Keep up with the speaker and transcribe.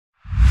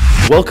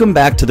Welcome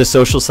back to the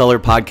Social Seller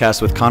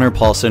Podcast with Conor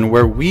Paulsen,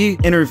 where we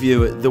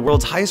interview the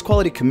world's highest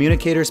quality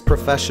communicators,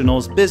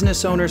 professionals,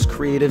 business owners,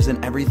 creatives,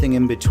 and everything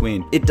in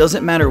between. It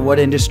doesn't matter what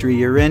industry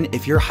you're in.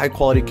 If you're a high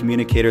quality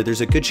communicator,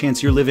 there's a good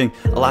chance you're living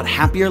a lot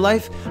happier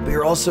life, but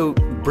you're also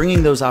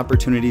bringing those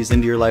opportunities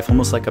into your life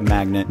almost like a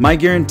magnet. My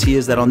guarantee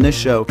is that on this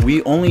show,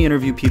 we only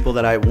interview people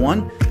that I,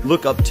 one,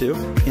 look up to,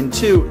 and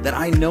two, that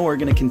I know are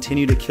going to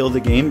continue to kill the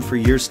game for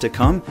years to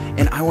come,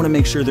 and I want to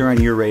make sure they're on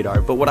your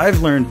radar. But what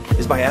I've learned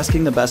is by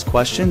asking the best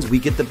questions, we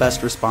get the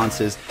best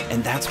responses,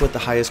 and that's what the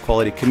highest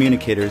quality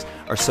communicators,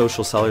 our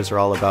social sellers, are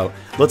all about.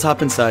 Let's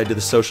hop inside to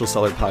the Social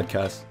Seller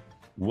Podcast.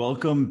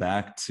 Welcome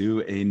back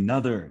to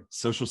another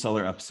Social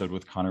Seller episode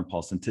with Conor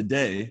Paulsen.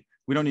 Today,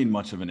 we don't need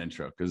much of an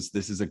intro because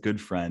this is a good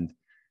friend,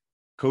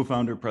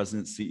 co-founder,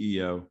 president,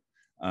 CEO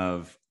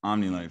of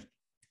Omnilife,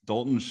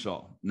 Dalton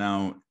Shaull.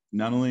 Now,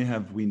 not only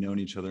have we known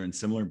each other in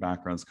similar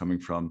backgrounds coming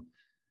from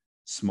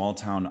small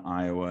town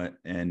Iowa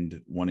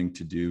and wanting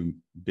to do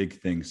big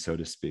things, so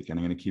to speak, and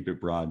I'm going to keep it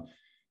broad.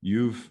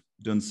 You've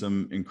done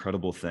some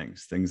incredible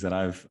things that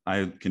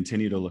I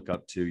continue to look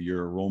up to.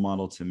 You're a role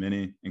model to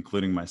many,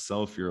 including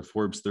myself. You're a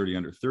Forbes 30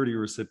 under 30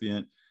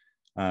 recipient.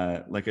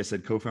 Like I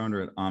said,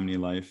 co-founder at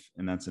Omnilife,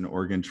 and that's an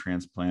organ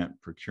transplant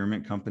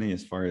procurement company.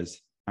 As far as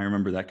I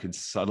remember, that could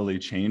subtly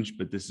change,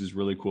 but this is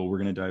really cool. We're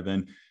going to dive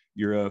in.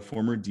 You're a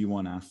former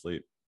D1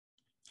 athlete.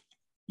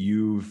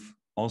 You've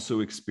also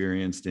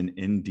experienced an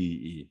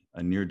NDE,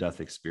 a near-death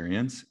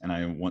experience. And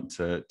I want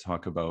to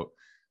talk about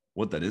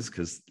what that is,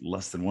 because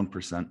less than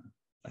 1%,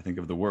 I think,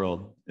 of the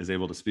world is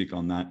able to speak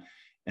on that.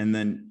 And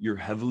then you're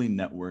heavily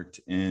networked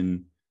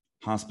in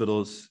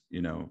hospitals,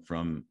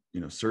 from,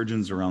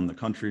 surgeons around the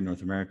country,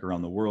 North America,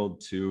 around the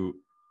world, to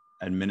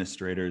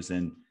administrators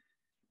and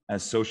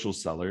as social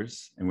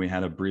sellers. And we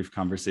had a brief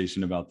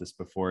conversation about this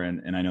before.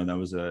 And I know that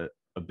was a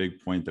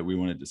big point that we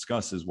want to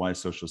discuss, is why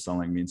social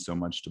selling means so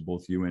much to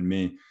both you and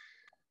me.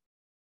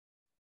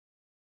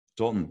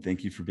 Dalton,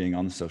 thank you for being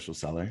on the Social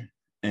Seller.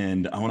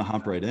 And I want to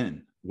hop right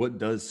in. What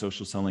does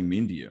social selling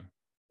mean to you?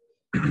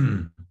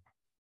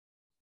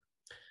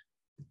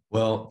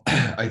 Well,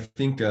 I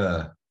think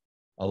a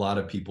lot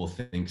of people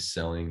think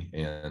selling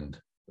and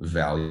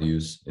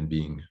values and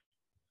being,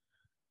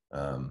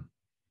 I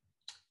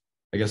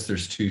guess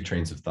there's two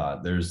trains of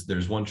thought.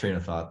 There's one train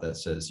of thought that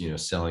says,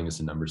 selling is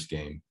a numbers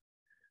game.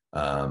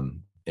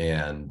 And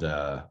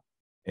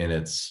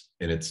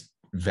it's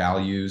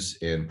values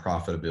and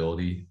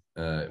profitability.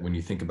 When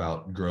you think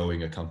about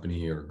growing a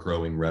company or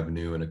growing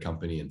revenue in a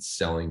company and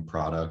selling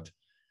product,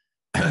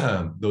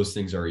 those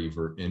things are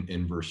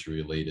inversely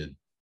related.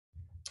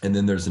 And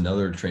then there's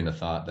another train of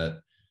thought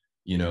that,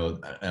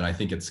 and I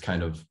think it's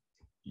kind of,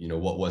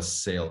 what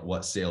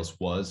sales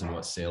was and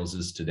what sales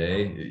is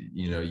today.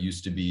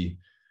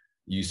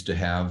 Used to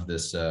have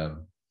this,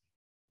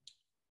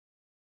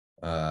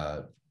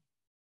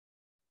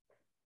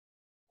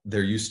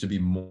 there used to be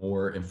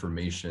more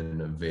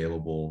information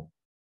available,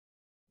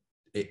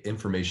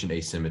 information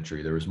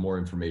asymmetry. There was more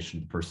information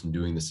to the person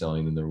doing the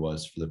selling than there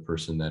was for the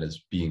person that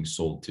is being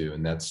sold to.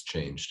 And that's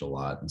changed a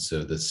lot. And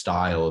so the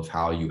style of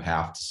how you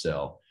have to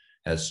sell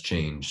has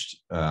changed,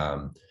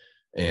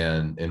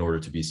 and in order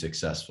to be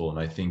successful. And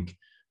I think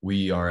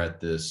we are at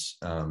this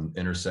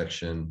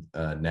intersection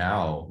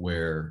now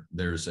where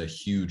there's a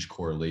huge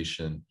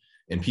correlation,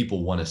 and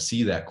people want to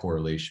see that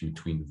correlation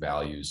between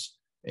values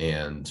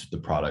and the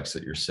products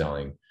that you're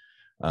selling.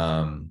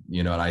 And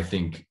I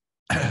think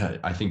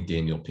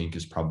Daniel Pink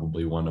is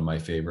probably one of my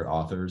favorite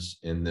authors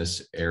in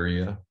this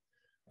area,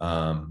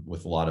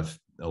 with a lot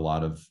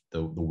of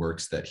the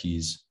works that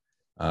he's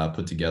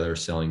put together.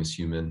 Selling is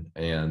Human.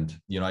 And,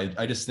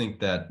 I just think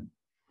that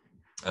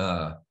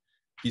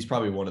he's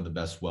probably one of the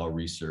best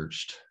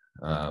well-researched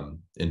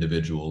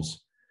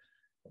individuals,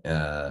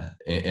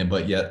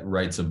 but yet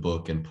writes a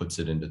book and puts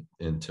it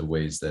into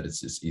ways that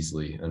it's just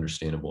easily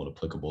understandable and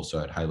applicable. So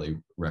I'd highly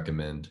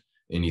recommend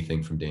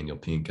anything from Daniel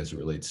Pink as it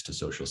relates to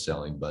social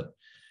selling. But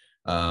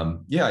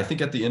I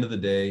think at the end of the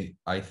day,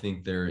 I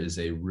think there is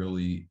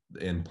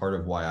and part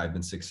of why I've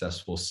been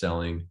successful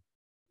selling,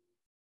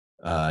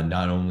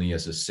 not only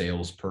as a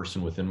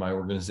salesperson within my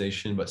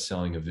organization, but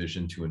selling a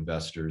vision to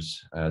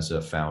investors as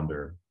a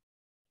founder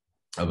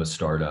of a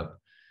startup,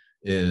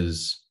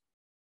 is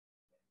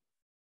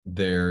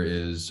there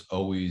is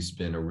always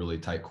been a really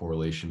tight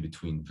correlation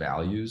between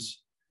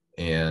values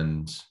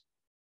and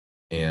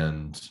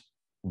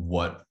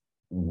what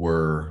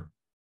we're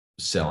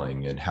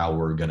selling and how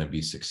we're going to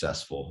be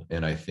successful.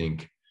 And I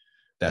think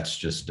that's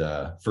just,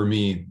 for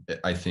me,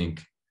 I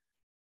think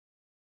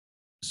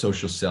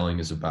social selling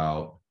is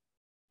about,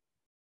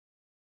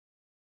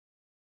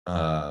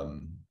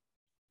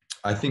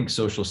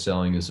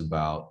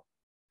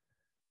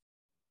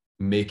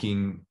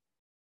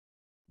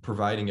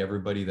 providing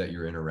everybody that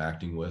you're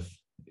interacting with,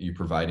 you're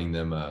providing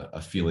them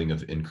a feeling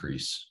of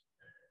increase.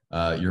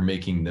 You're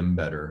making them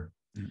better,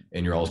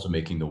 and you're also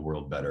making the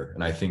world better.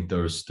 And I think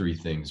those three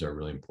things are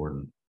really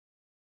important.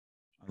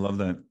 I love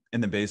that.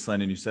 And the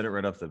baseline, and you said it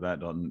right off the bat,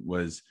 Dalton,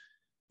 was,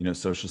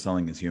 social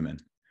selling is human,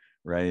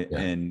 right? Yeah.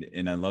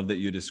 And I love that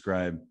you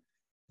describe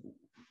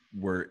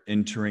we're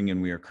entering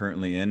and we are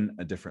currently in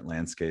a different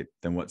landscape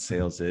than what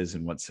sales is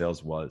and what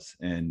sales was.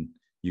 And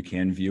you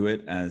can view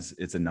it as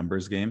it's a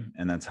numbers game.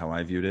 And that's how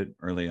I viewed it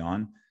early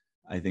on.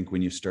 I think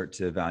when you start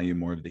to value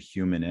more of the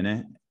human in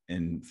it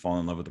and fall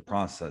in love with the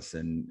process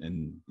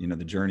and you know,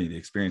 the journey, the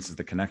experiences,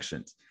 the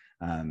connections,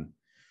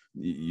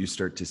 you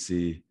start to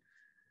see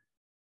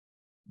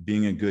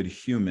being a good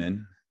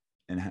human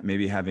and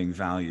maybe having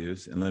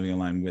values and living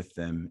aligned with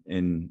them.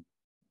 And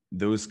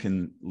those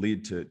can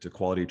lead to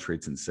quality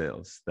traits in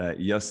sales.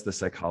 That yes, the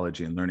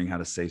psychology and learning how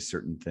to say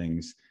certain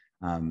things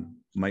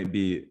might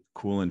be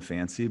cool and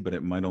fancy, but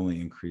it might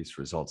only increase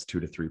results 2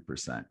 to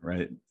 3%,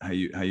 right? How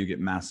you get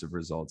massive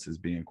results is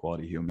being a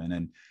quality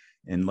human.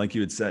 And like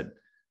you had said,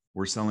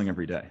 we're selling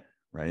every day,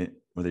 right?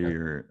 Whether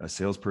you're a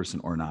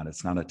salesperson or not,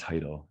 it's not a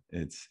title.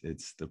 It's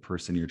the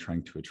person you're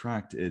trying to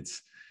attract.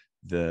 It's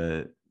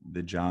the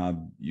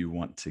job you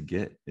want to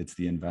get. It's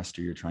the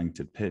investor you're trying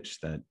to pitch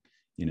that,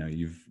 you know,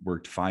 you've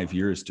worked 5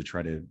 years to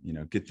try to, you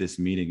know, get this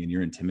meeting and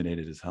you're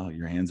intimidated as hell.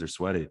 Your hands are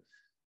sweaty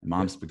and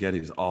mom's spaghetti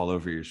is all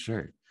over your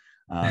shirt.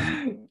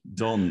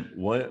 Dalton,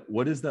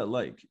 what is that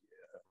like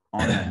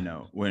on that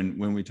note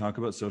when we talk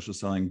about social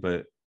selling,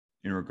 but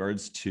in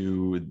regards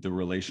to the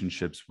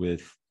relationships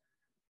with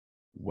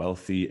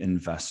wealthy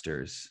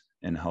investors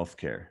in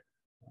healthcare,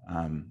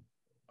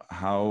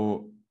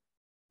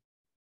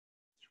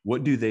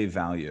 what do they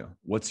value?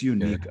 What's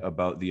unique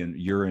about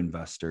your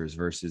investors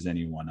versus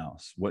anyone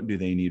else? What do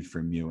they need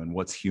from you, and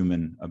what's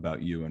human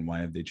about you, and why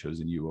have they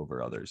chosen you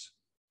over others?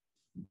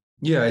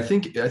 Yeah, I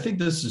think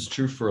this is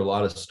true for a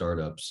lot of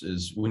startups.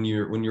 Is when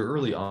you're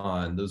early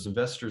on, those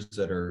investors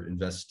that are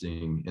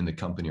investing in the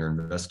company are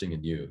investing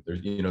in you.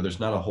 There's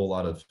not a whole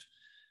lot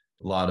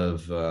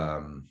of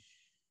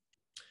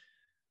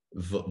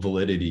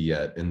validity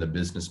yet in the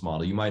business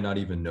model. You might not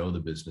even know the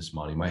business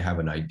model. You might have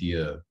an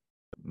idea,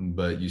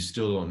 but you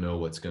still don't know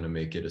what's going to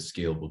make it a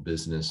scalable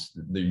business.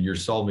 You're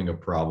solving a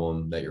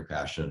problem that you're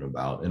passionate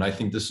about. And I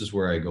think this is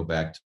where I go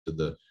back to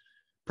the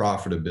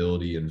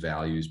profitability and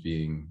values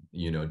being,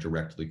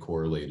 directly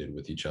correlated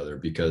with each other,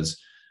 because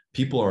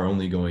people are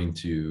only going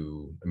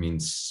to,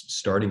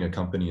 starting a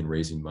company and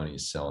raising money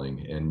is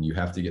selling, and you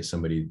have to get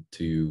somebody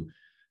to,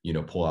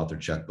 pull out their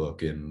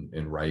checkbook and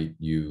write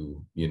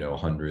you,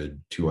 $100,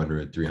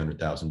 $200,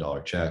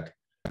 $300,000 check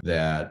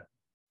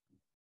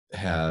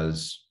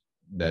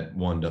that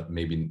one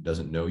maybe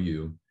doesn't know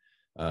you.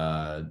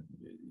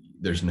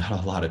 There's not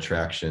a lot of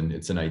traction.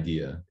 It's an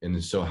idea.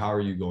 And so how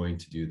are you going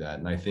to do that?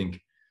 And I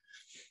think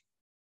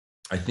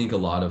a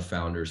lot of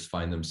founders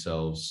find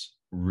themselves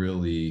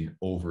really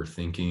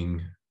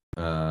overthinking,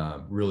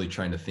 really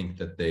trying to think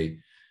that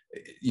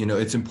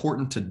it's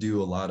important to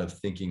do a lot of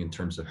thinking in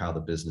terms of how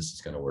the business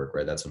is going to work,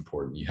 right? That's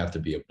important. You have to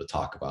be able to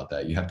talk about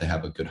that. You have to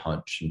have a good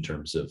hunch in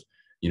terms of,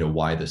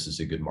 why this is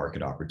a good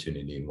market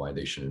opportunity and why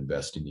they should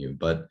invest in you.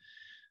 But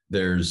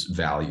there's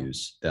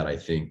values that I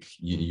think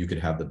you could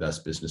have the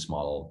best business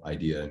model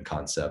idea and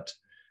concept,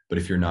 but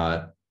if you're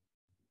not,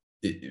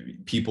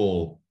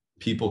 people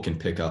can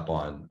pick up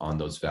on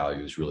those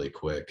values really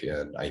quick.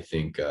 And I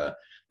think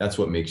that's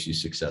what makes you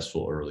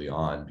successful early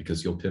on,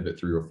 because you'll pivot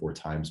 3 or 4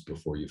 times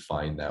before you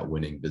find that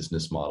winning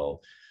business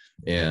model.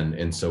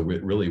 And so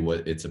really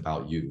what it's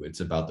about it's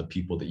about the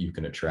people that you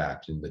can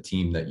attract and the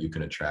team that you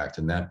can attract.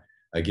 And that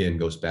again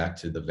goes back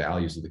to the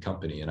values of the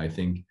company. And I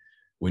think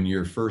when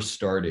you're first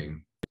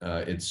starting,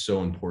 it's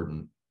so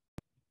important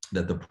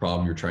that the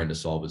problem you're trying to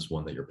solve is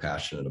one that you're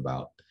passionate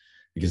about,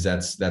 because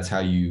that's how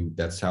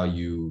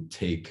you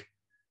take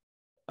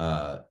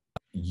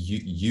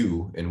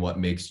you and what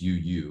makes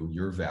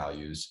your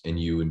values, and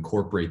you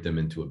incorporate them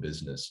into a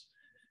business.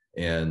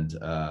 And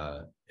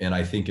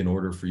I think in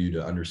order for you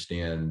to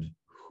understand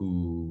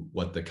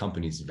what the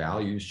company's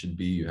values should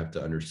be, you have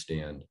to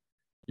understand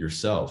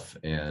yourself.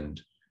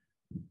 And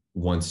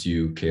once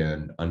you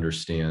can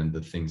understand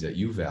the things that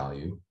you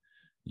value,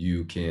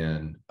 you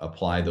can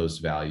apply those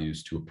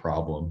values to a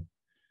problem.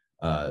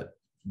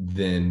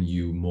 Then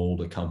you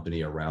mold a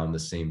company around the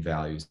same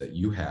values that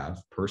you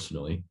have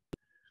personally.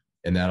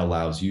 And that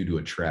allows you to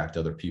attract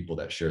other people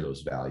that share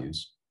those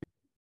values.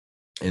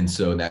 And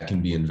so that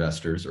can be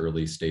investors,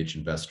 early stage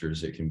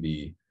investors. It can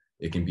be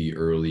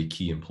early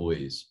key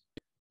employees.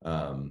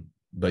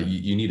 But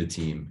you need a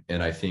team.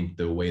 And I think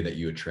the way that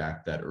you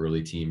attract that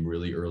early team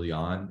really early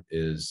on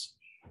is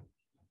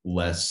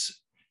less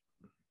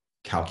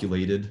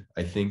calculated,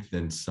 I think,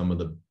 than some of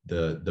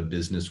the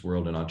business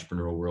world and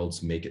entrepreneurial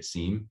worlds make it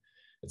seem.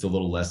 It's a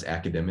little less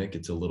academic.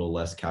 It's a little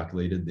less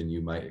calculated than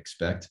you might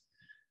expect.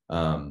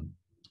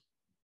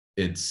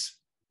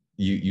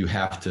 You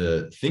have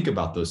to think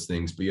about those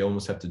things, but you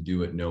almost have to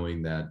do it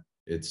knowing that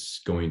it's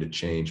going to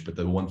change. But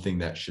the one thing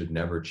that should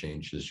never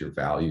change is your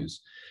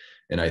values.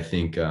 And I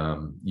think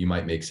you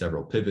might make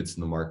several pivots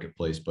in the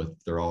marketplace, but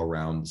they're all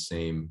around the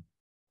same,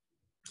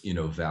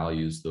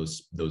 values.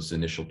 Those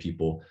initial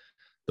people,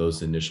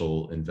 those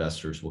initial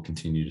investors will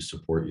continue to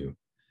support you.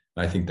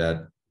 And I think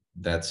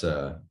that's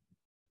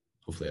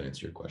hopefully that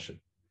answered your question.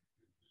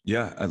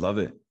 Yeah, I love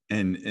it.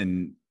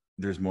 And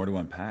there's more to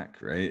unpack,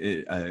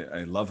 right?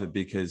 I love it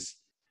because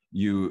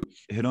You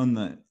hit on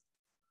the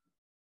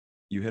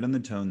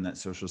tone that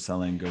social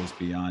selling goes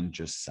beyond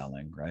just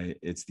selling, right?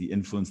 It's the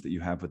influence that you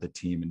have with a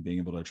team and being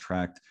able to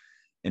attract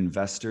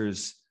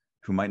investors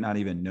who might not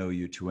even know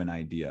you to an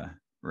idea,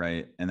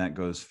 right? And that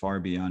goes far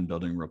beyond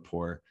building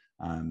rapport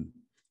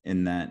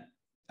in that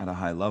at a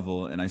high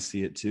level. And I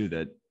see it too,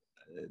 that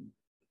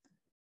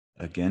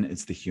again,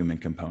 it's the human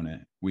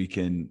component. We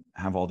can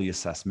have all the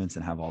assessments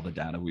and have all the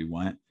data we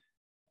want,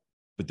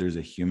 but there's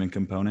a human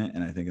component.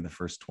 And I think in the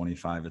first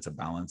 25, it's a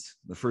balance.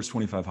 The first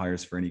 25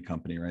 hires for any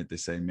company, right? They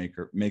say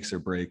makes or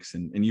breaks.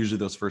 And usually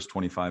those first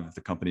 25, if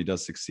the company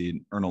does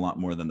succeed, earn a lot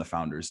more than the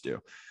founders do.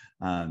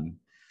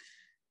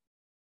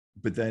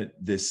 But that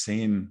this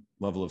same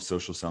level of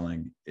social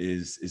selling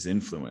is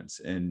influence.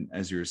 And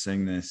as you were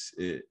saying this,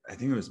 I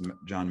think it was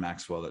John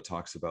Maxwell that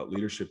talks about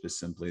leadership is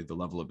simply the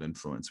level of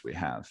influence we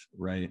have,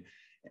 right?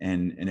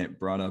 And it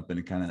brought up in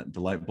a kind of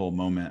delightful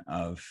moment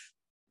of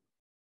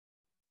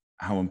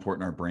how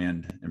important our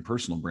brand and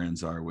personal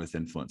brands are with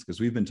influence.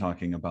 Because we've been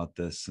talking about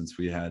this since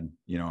we had,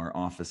 our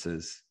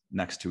offices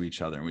next to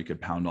each other and we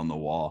could pound on the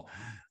wall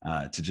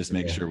to just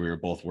make sure we were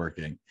both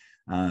working.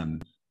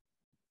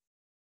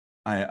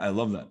 I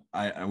love that.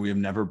 We have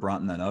never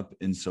brought that up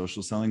in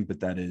social selling, but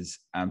that is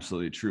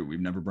absolutely true. We've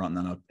never brought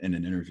that up in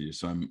an interview.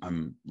 So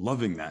I'm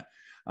loving that.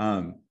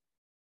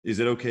 Is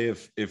it okay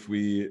if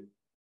we're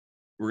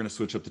going to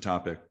switch up the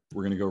topic?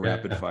 We're going to go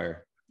rapid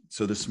fire.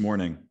 So this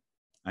morning,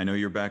 I know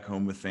you're back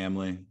home with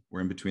family.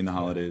 We're in between the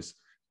holidays,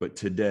 but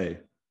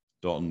today,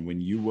 Dalton,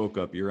 when you woke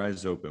up, your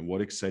eyes open,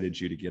 what excited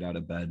you to get out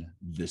of bed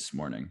this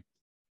morning?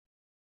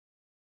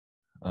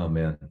 Oh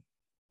man.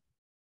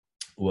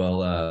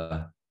 Well,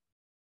 I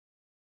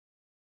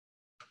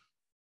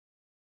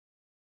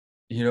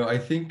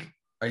think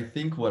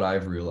what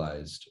I've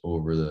realized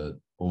over the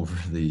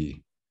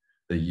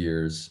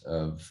years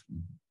of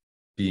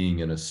being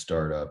in a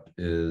startup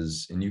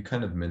is, and you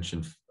kind of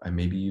mentioned,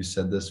 maybe you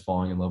said this,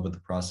 falling in love with the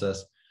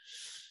process.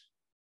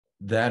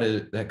 That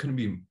couldn't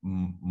be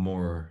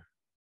more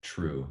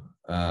true.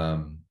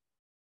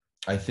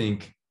 I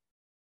think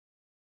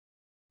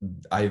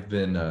I've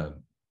been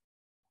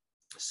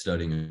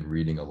studying and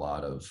reading a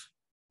lot of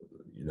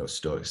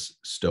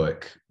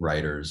stoic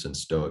writers and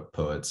stoic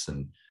poets,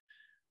 and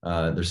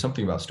there's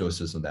something about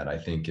stoicism that I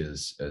think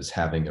is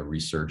having a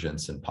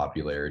resurgence in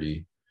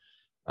popularity,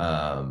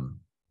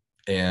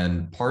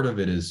 and part of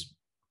it is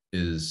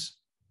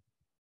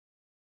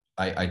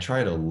I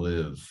try to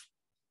live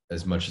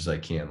as much as I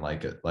can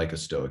like a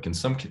stoic. In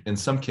some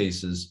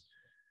cases,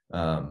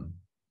 there's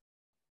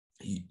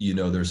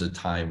a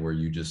time where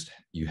you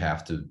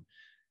have to.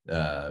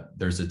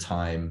 There's a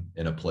time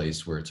and a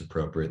place where it's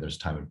appropriate. There's a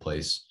time and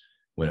place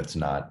when it's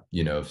not.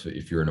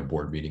 If you're in a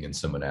board meeting and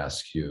someone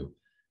asks you,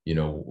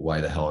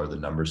 why the hell are the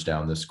numbers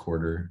down this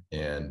quarter?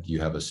 And you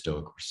have a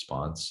stoic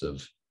response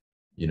of,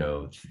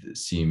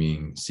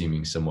 seeming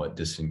somewhat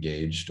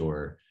disengaged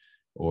or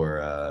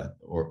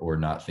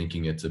not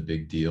thinking it's a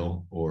big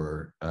deal,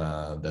 or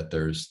that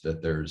there's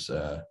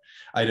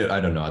I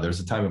don't know. There's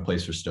a time and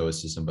place for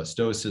stoicism, but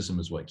stoicism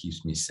is what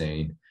keeps me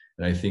sane.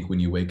 And I think when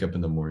you wake up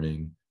in the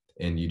morning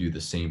and you do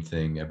the same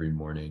thing every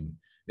morning,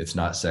 it's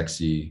not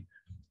sexy.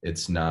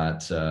 It's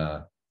not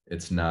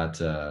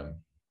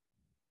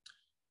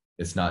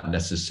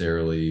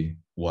necessarily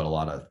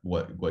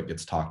what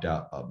gets talked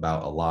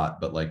about a lot,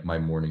 but like my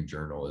morning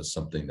journal is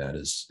something that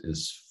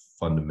is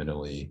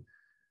fundamentally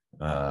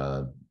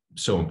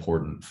so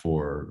important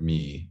for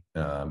me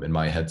in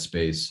my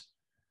headspace,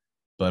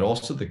 but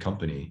also the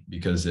company,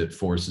 because it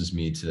forces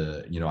me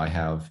to, I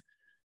have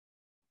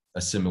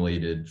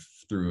assimilated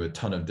through a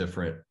ton of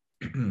different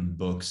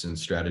books and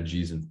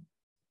strategies and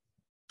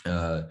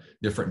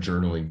different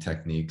journaling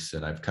techniques,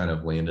 and I've kind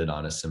of landed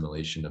on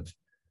assimilation of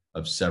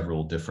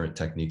several different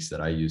techniques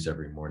that I use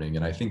every morning.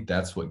 And I think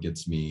that's what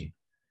gets me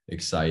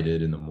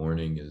excited in the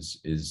morning is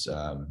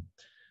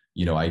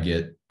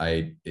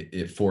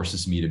it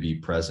forces me to be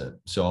present.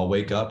 So I'll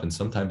wake up and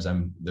sometimes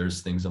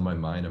there's things on my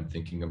mind. I'm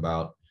thinking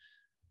about,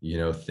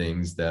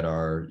 things that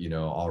are,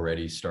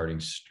 already starting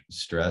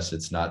stress.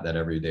 It's not that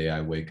every day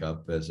I wake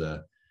up as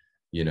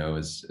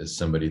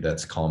somebody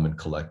that's calm and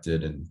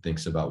collected and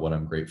thinks about what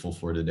I'm grateful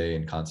for today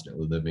and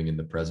constantly living in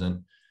the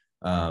present.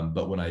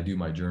 But when I do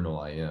my journal,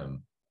 I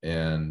am.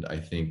 And I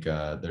think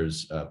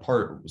there's a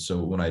part.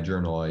 So when I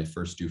journal, I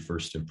first do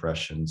first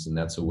impressions, and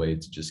that's a way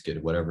to just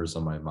get whatever's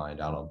on my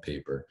mind out on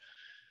paper.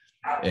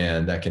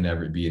 And that can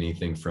never be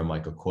anything from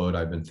like a quote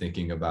I've been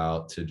thinking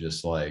about to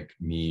just like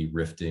me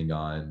riffing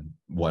on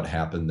what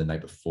happened the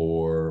night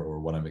before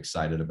or what I'm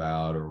excited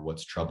about or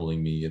what's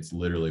troubling me. It's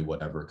literally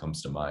whatever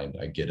comes to mind,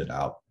 I get it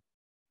out.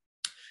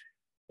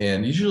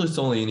 And usually it's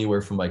only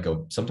anywhere from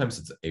sometimes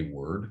it's a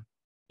word,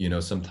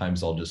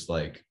 sometimes I'll just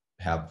like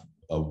have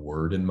a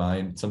word in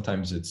mind.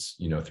 Sometimes it's,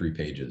 3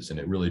 pages, and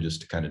it really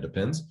just kind of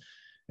depends.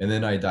 And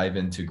then I dive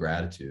into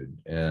gratitude,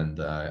 and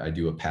I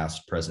do a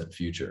past, present,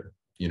 future.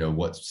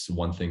 What's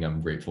one thing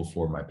I'm grateful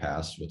for in my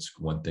past? What's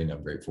one thing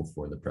I'm grateful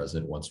for in the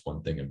present? What's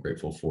one thing I'm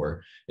grateful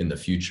for in the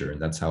future?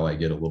 And that's how I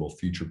get a little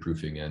future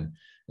proofing in.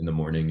 in the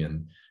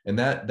morning. And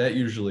that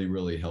usually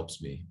really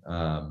helps me.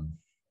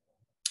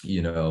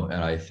 You know,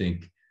 and I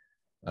think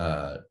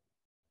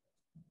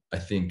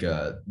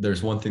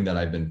there's one thing that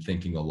I've been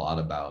thinking a lot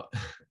about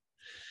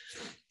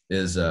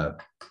is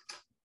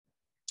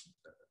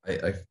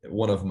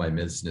one of my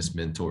business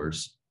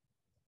mentors.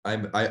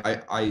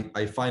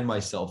 I find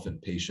myself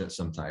impatient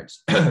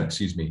sometimes,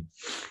 excuse me,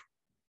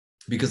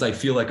 because I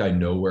feel like I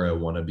know where I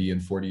want to be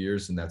in 40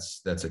 years, and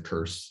that's a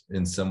curse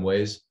in some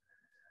ways,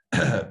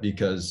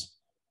 because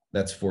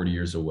that's 40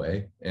 years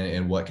away,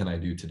 and what can I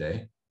do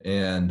today?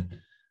 And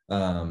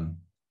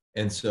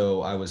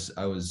so I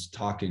was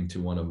talking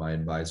to one of my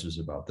advisors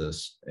about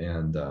this,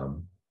 and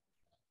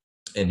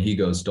he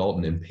goes,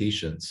 Dalton,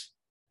 impatience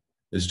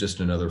is just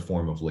another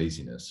form of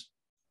laziness.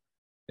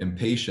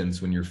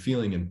 Impatience, when you're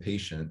feeling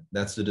impatient,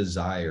 that's the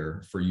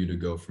desire for you to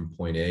go from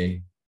point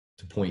A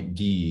to point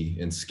D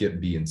and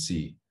skip B and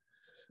C.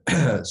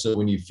 So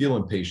when you feel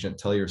impatient,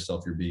 tell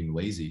yourself you're being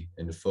lazy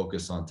and to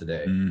focus on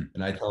today.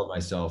 And I tell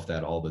myself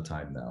that all the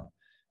time now.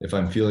 If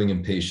I'm feeling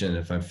impatient,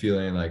 if I'm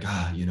feeling like,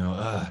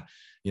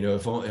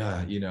 if only,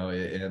 I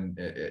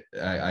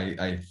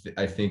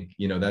think,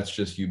 that's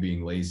just you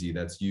being lazy.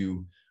 That's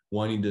you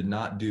wanting to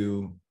not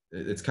do,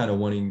 it's kind of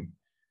wanting,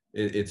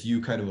 it's you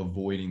kind of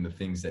avoiding the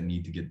things that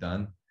need to get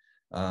done.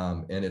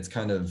 And it's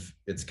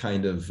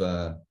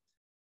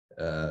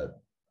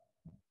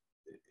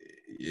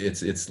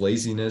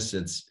laziness.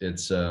 And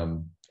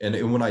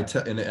when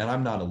and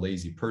I'm not a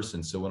lazy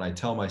person. So when I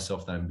tell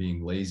myself that I'm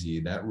being lazy,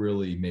 that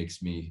really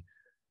makes me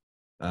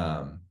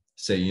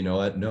say, you know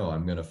what, no,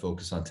 I'm going to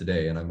focus on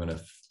today, and I'm going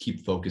to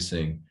keep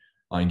focusing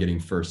on getting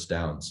first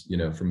downs.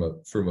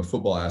 From a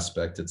football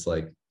aspect, it's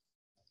like,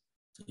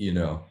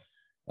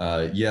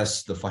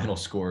 yes, the final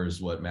score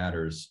is what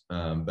matters.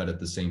 But at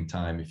the same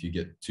time, if you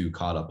get too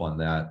caught up on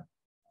that,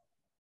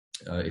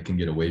 it can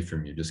get away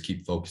from you. Just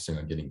keep focusing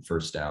on getting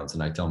first downs.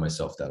 And I tell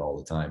myself that all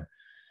the time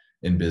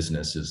in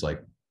business, is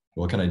like,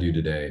 what can I do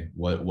today?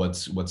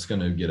 What's going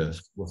to get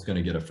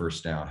a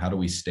first down? How do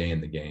we stay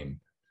in the game?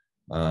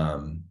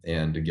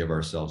 And to give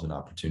ourselves an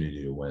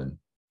opportunity to win.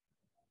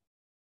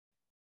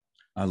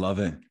 I love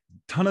it.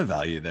 Ton of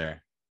value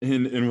there.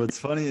 And what's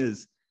funny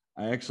is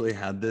I actually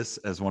had this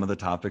as one of the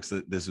topics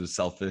that this was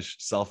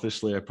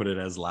selfishly, I put it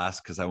as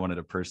last because I wanted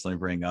to personally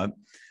bring up.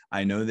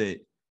 I know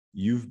that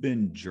you've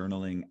been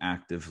journaling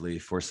actively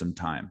for some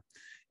time,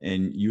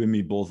 and you and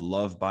me both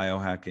love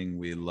biohacking.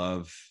 We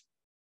love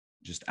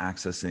just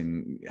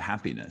accessing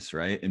happiness,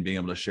 right? And being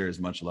able to share as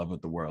much love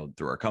with the world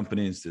through our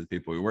companies, through the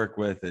people we work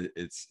with.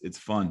 It's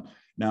fun.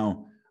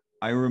 Now,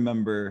 I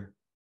remember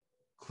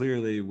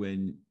clearly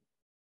when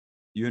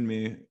you and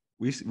me,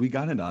 we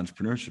got into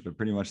entrepreneurship at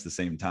pretty much the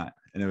same time.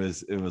 And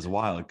it was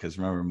wild because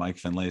remember Mike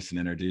Finlayson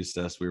introduced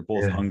us. We were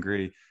both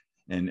hungry,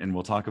 and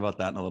we'll talk about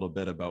that in a little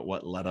bit about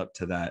what led up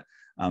to that.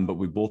 But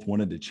we both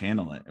wanted to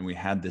channel it, and we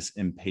had this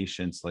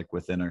impatience like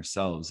within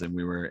ourselves, and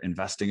we were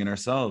investing in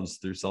ourselves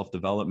through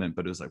self-development,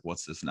 but it was like,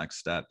 what's this next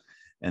step?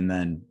 And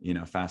then,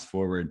 fast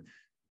forward,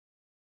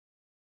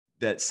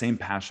 that same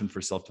passion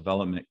for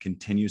self-development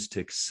continues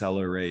to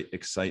accelerate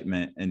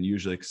excitement, and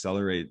usually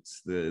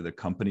accelerates the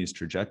company's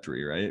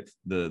trajectory, right?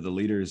 The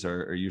leaders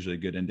are usually a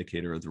good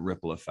indicator of the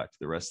ripple effect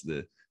the rest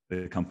of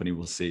the company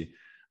will see.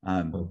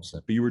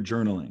 But you were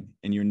journaling,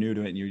 and you're new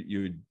to it, and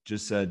you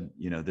just said,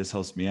 this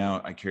helps me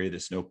out. I carry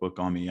this notebook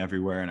on me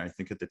everywhere. And I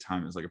think at the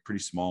time it was like a pretty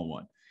small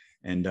one.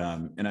 And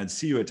I'd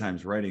see you at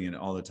times writing it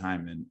all the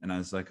time. And I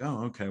was like,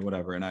 oh, okay,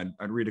 whatever. And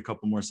I'd read a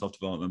couple more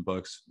self-development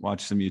books,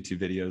 watch some YouTube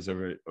videos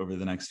over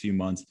the next few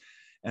months.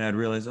 And I'd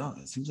realize, oh,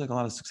 it seems like a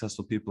lot of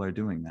successful people are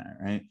doing that,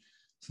 right?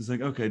 So it's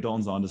like, okay,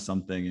 Dalton's onto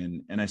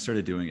something. And I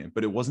started doing it,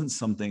 but it wasn't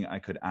something I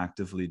could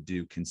actively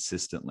do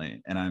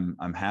consistently. And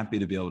I'm happy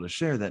to be able to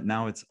share that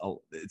now. It's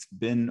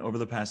been over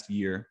the past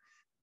year,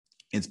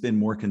 it's been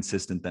more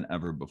consistent than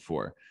ever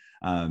before.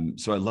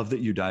 So I love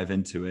that you dive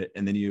into it,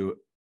 and then you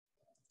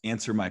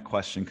answer my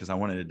question, because I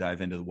wanted to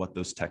dive into what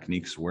those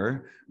techniques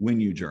were when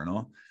you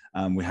journal.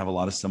 We have a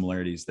lot of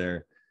similarities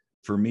there.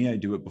 For me, I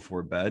do it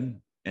before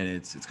bed, and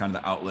it's kind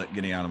of the outlet,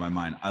 getting out of my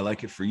mind. I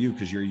like it for you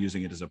because you're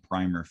using it as a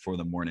primer for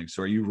the morning.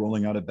 So are you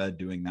rolling out of bed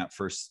doing that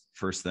first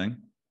thing?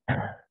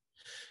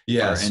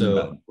 Yeah.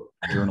 So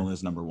journal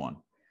is number one.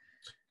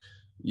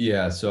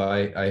 Yeah. So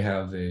I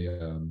have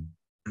a,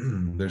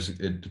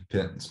 it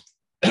depends.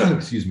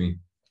 Excuse me.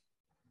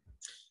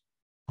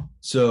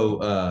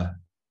 So,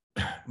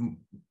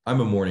 I'm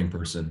a morning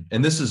person,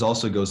 and this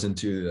also goes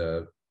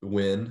into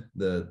Win.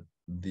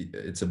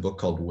 It's a book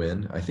called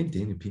Win. I think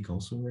Daniel Pink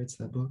also writes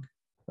that book.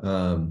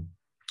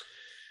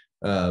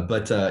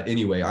 But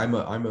anyway, I'm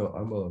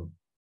a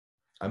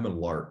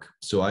lark.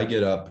 So I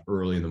get up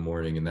early in the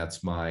morning, and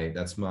that's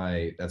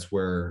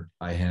where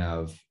I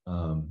have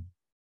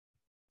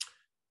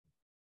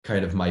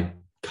kind of my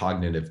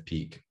cognitive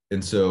peak.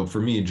 And so for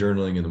me,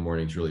 journaling in the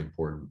morning is really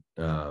important,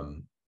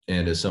 and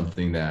is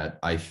something that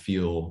I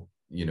feel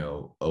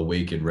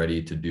awake and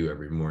ready to do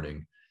every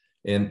morning.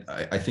 And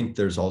I think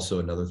there's also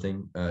another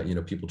thing,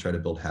 people try to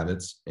build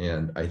habits,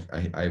 and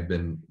I've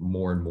been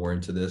more and more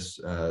into this.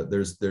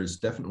 There's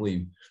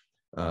definitely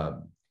uh,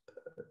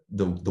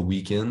 the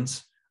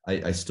weekends,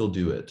 I still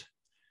do it.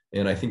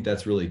 And I think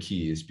that's really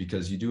key, is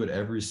because you do it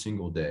every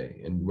single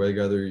day, and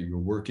whether you're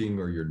working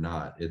or you're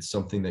not, it's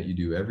something that you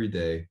do every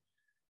day.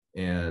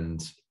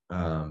 And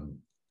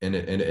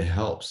it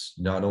helps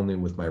not only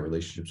with my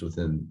relationships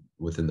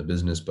within the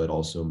business, but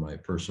also my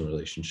personal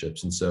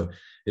relationships. And so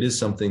it is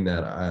something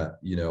that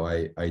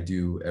I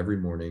do every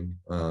morning.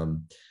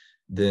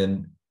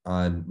 Then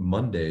on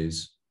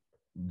Mondays,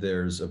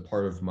 there's a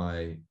part of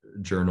my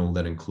journal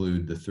that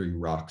include the 3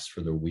 rocks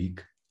for the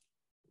week.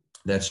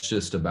 That's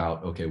just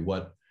about, okay,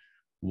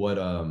 what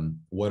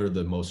are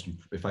the most,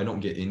 if I don't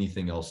get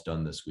anything else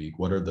done this week,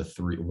 what are the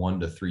 1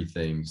 to 3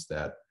 things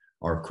that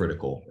are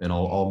critical? And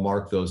I'll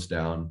mark those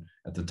down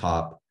at the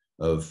top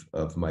of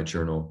my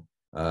journal.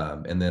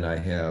 And then I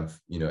have,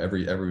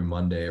 every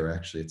Monday, or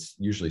actually it's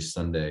usually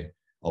Sunday,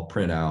 I'll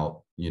print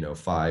out,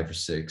 5 or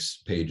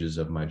 6 pages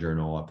of my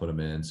journal. I'll put them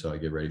in, so I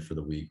get ready for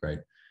the week, right?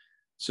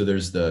 So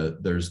there's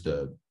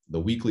the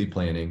weekly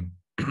planning.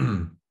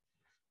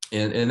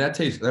 And that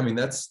takes,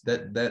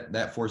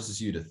 that forces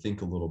you to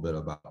think a little bit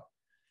about,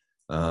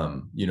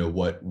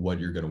 what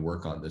you're going to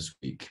work on this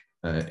week.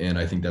 And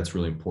I think that's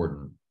really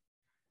important,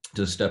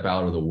 to step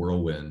out of the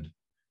whirlwind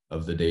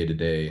of the day to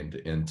day,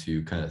 and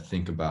to kind of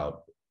think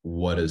about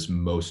what is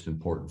most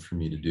important for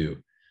me to do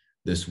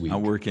this week.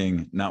 Not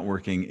working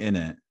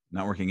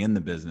in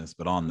the business,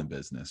 but on the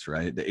business,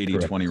 right? The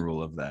 80-20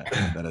 rule of that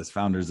as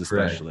founders,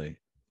 especially. Correct.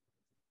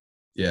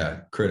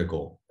 Yeah,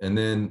 critical. And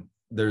then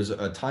there's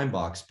a time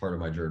box part of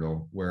my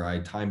journal where I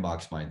time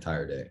box my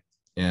entire day.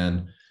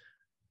 And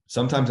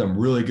sometimes I'm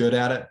really good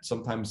at it.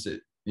 Sometimes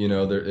it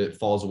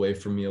falls away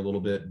from me a little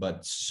bit,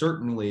 but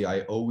certainly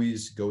I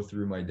always go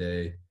through my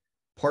day.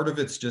 Part of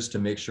it's just to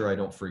make sure I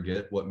don't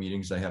forget what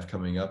meetings I have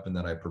coming up, and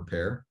that I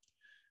prepare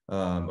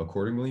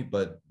accordingly.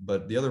 But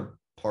the other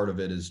part of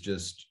it is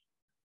just,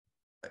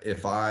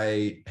 if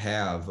I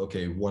have,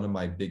 okay, one of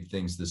my big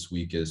things this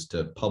week is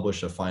to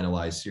publish a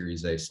finalized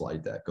Series A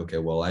slide deck. Okay,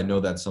 well, I know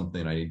that's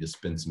something I need to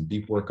spend some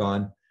deep work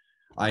on.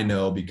 I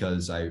know,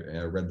 because I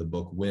read the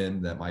book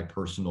Win, that my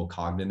personal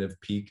cognitive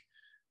peak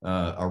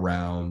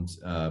around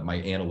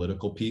my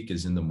analytical peak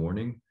is in the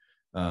morning,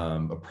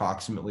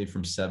 approximately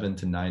from 7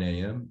 to 9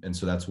 a.m. And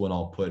so that's when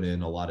I'll put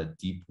in a lot of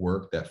deep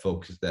work that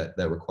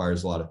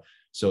requires a lot of,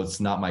 so it's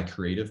not my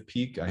creative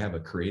peak. I have a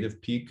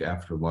creative peak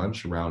after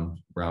lunch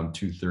around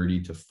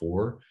 2:30 to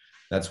 4.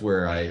 That's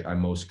where I'm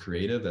most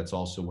creative. That's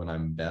also when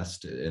I'm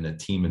best in a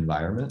team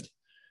environment.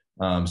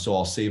 So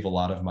I'll save a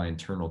lot of my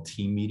internal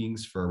team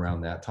meetings for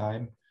around that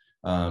time,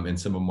 and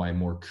some of my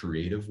more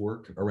creative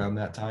work around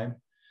that time.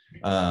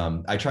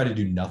 I try to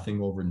do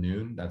nothing over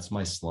noon. That's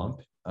my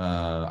slump.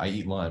 I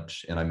eat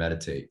lunch and I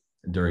meditate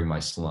during my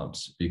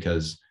slumps,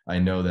 because I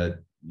know that,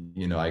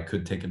 I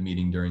could take a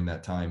meeting during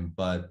that time,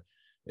 but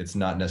it's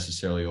not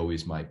necessarily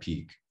always my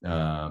peak.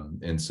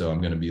 And so I'm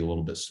going to be a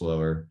little bit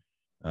slower.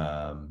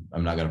 I'm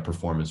not going to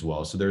perform as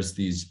well. So there's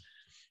these,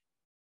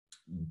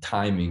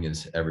 timing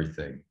is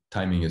everything.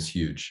 Timing is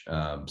huge.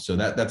 So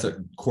that's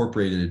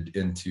incorporated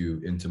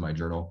into my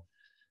journal.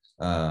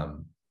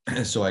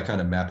 So I kind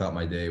of map out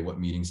my day, what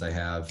meetings I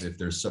have. If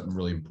there's something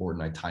really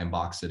important, I time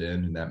box it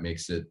in, and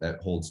that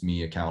holds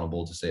me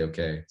accountable to say,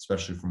 okay,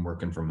 especially from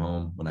working from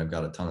home when I've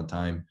got a ton of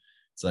time,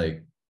 it's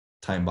like,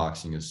 time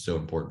boxing is so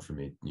important for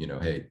me.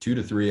 Hey, 2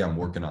 to 3, I'm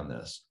working on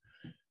this.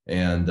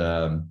 And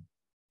then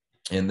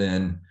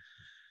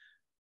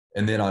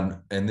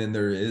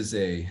there is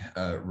a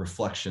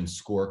reflection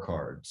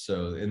scorecard.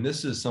 So, and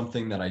this is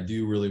something that I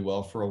do really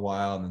well for a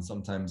while, and then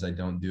sometimes I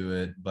don't do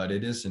it, but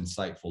it is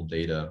insightful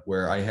data,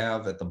 where I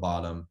have at the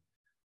bottom,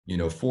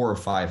 4 or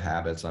 5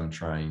 habits I'm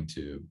trying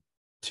to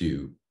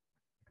do.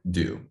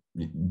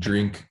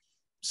 Drink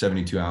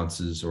 72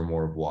 ounces or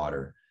more of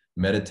water,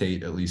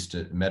 meditate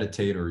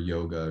or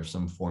yoga or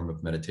some form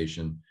of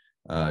meditation,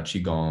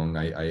 qigong.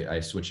 I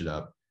switch it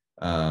up.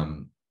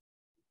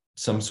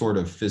 Some sort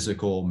of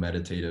physical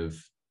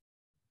meditative,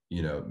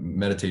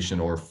 meditation,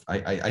 or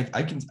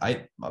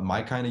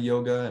my kind of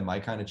yoga and my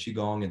kind of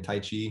qigong and tai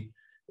chi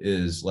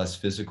is less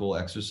physical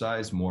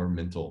exercise, more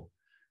mental.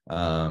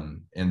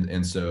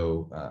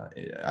 So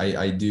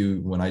I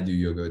do, when I do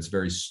yoga, it's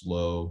very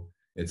slow.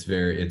 It's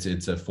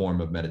a form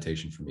of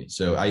meditation for me.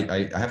 So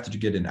I have to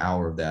get an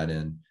hour of that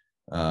in.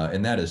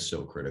 And that is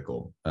so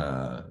critical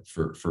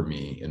for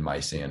me and my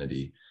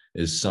sanity,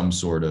 is some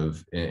sort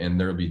of,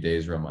 and there'll be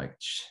days where I'm like,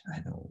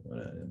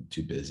 I'm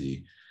too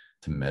busy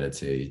to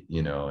meditate,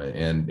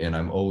 and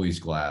I'm always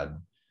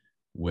glad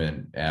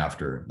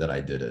after that I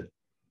did it.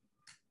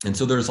 And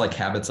so there's like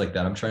habits like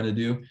that I'm trying to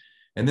do.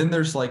 And then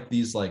there's like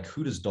these, like,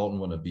 who does Dalton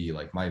want to be?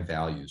 Like my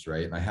values,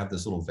 right? And I have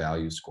this little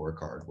value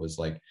scorecard, was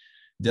like,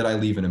 did I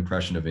leave an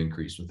impression of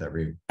increase with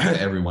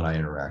everyone I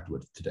interact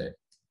with today?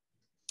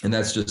 And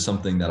that's just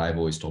something that I've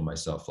always told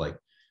myself, like,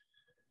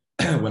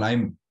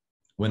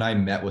 when I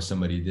met with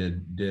somebody,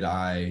 did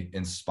I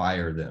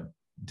inspire them?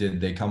 Did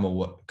they come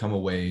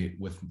away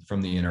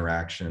from the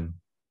interaction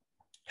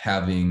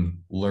having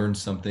learned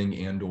something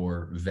and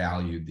or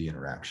valued the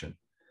interaction?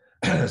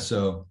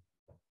 So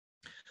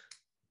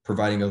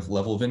providing a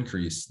level of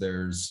increase.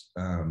 There's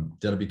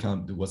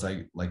was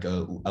I like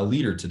a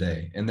leader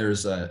today? And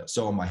there's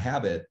so on my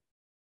habit,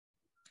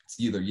 it's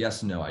either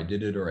yes, no, I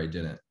did it or I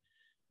didn't.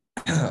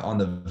 On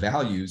the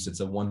values, it's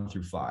a 1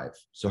 through 5.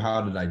 So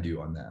how did I do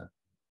on that?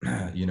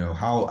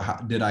 How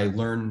did I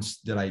learn?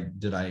 Did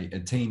I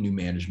attain new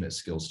management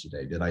skills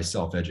today? Did I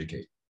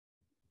self-educate?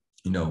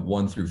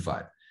 1 through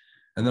 5,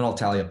 and then I'll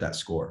tally up that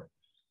score.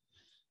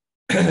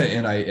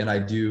 and I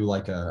do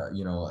like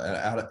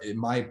in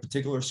my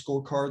particular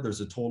scorecard,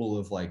 there's a total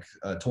of like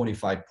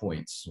 25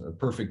 points. A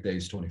perfect day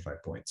is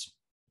 25 points,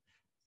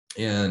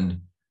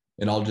 and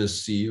I'll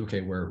just see,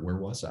 okay, where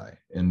was I?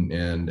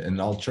 And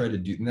I'll try to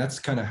do, and that's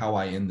kind of how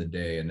I end the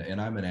day.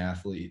 And I'm an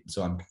athlete,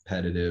 so I'm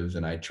competitive,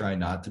 and I try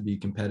not to be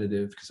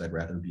competitive because I'd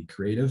rather be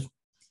creative,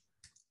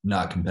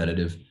 not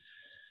competitive.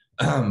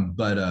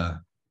 But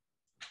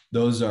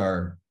those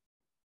are,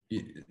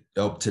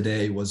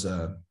 today was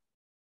a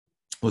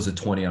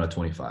 20 out of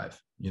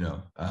 25,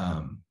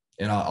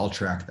 and I'll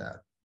track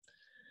that.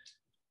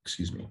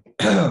 Excuse me.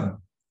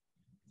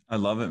 I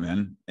love it,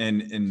 man.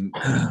 And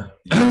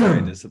you're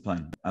very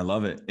disciplined. I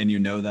love it. And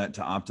that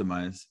to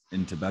optimize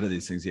and to better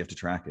these things, you have to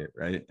track it,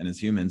 right? And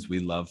as humans, we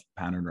love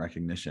pattern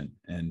recognition.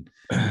 And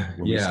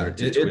when we start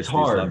to twist it's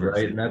hard, these levers,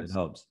 right? And it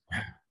helps.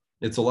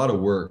 It's a lot of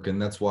work. And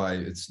that's why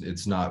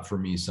it's not for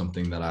me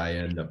something that I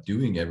end up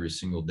doing every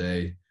single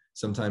day.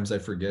 Sometimes I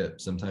forget.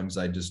 Sometimes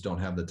I just don't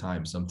have the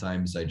time.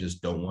 Sometimes I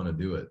just don't want to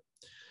do it.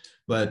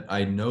 But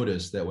I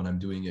notice that when I'm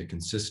doing it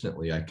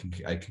consistently, I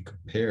can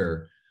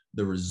compare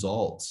the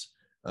results.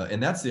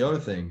 And that's the other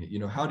thing,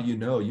 how do you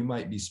know? You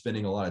might be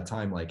spending a lot of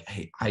time like,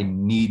 hey, I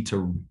need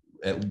to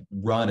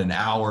run an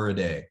hour a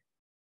day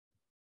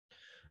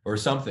or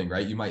something,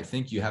 right? You might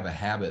think you have a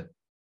habit,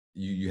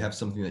 you have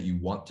something that you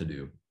want to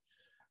do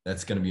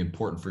that's going to be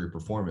important for your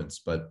performance,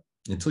 but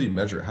until you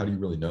measure it, how do you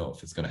really know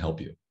if it's going to help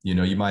you?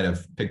 You might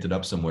have picked it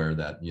up somewhere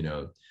that,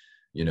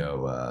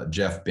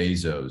 Jeff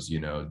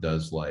Bezos,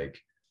 does like,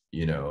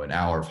 an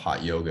hour of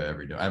hot yoga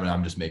every day. I mean,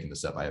 I'm just making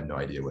this up. I have no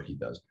idea what he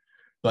does,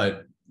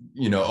 but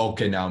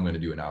okay, now I'm going to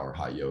do an hour of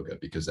hot yoga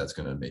because that's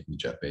going to make me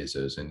Jeff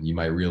Bezos. And you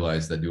might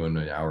realize that doing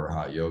an hour of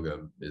hot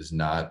yoga is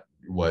not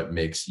what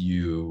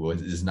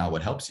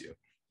helps you.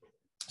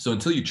 So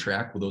until you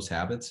track those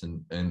habits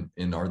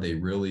and are they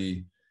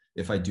really,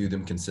 if I do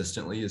them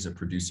consistently, is it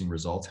producing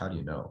results? How do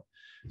you know?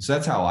 So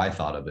that's how I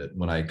thought of it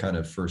when I kind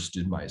of first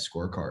did my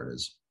scorecard,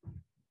 is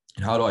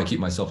how do I keep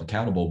myself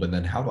accountable? But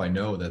then how do I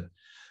know that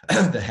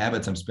the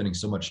habits I'm spending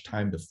so much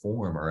time to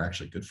form are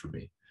actually good for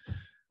me?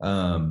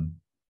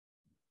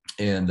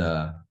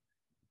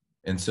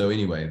 And so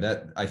anyway,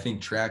 that I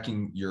think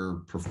tracking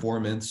your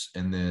performance,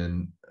 and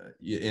then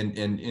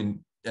and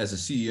as a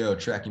CEO,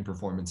 tracking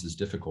performance is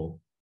difficult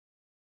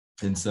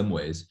in some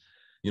ways.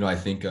 I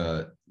think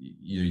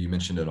you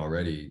mentioned it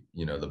already.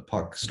 The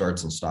puck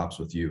starts and stops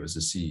with you as a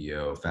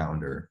CEO,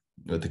 founder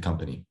at the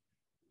company,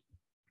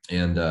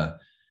 and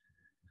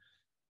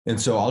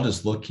so I'll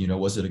just look.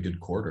 Was it a good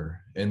quarter?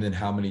 And then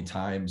how many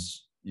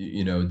times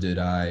did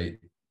I,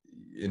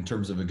 in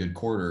terms of a good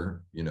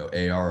quarter,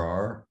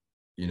 ARR,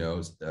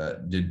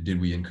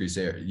 did we increase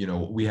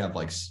we have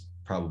like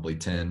probably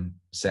 10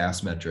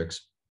 SaaS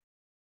metrics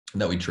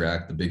that we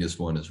track. The biggest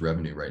one is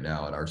revenue right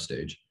now at our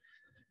stage.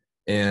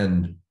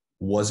 And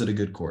was it a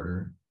good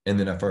quarter? And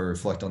then if I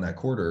reflect on that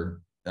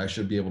quarter, I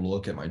should be able to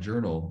look at my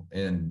journal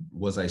and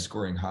was I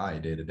scoring high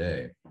day to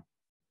day?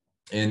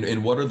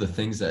 And what are the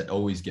things that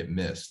always get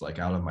missed, like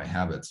out of my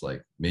habits?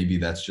 Like maybe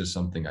that's just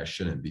something I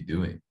shouldn't be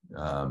doing.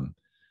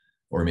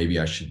 Or maybe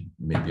I should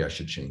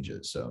change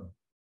it. So.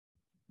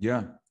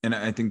 Yeah. And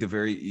I think the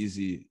very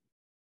easy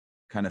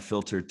kind of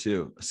filter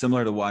too,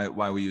 similar to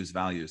why we use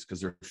values, because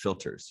they're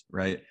filters,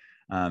 right?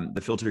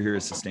 The filter here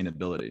is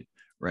sustainability,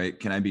 right?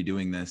 Can I be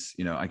doing this?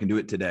 I can do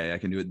it today. I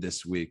can do it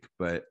this week,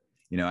 but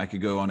I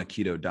could go on a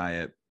keto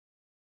diet,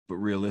 but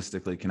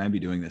realistically, can I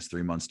be doing this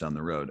 3 months down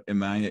the road?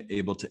 Am I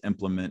able to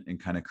implement and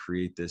kind of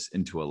create this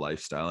into a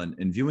lifestyle?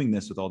 And viewing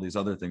this with all these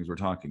other things we're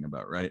talking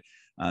about, right?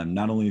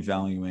 Not only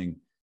valuing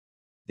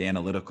the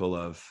analytical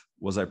of,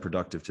 was I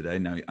productive today?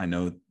 Now, I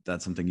know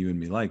that's something you and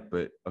me like,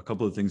 but a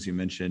couple of things you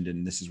mentioned,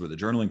 and this is where the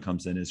journaling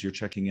comes in, is you're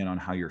checking in on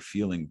how you're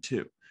feeling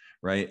too,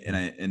 right?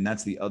 And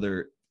that's the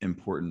other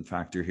important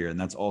factor here. And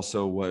that's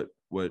also what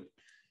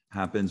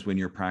happens when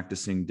you're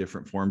practicing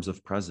different forms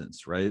of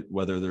presence, right?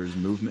 Whether there's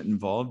movement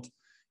involved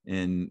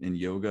in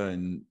yoga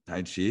and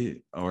Tai Chi,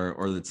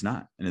 or it's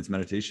not, and it's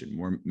meditation,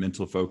 more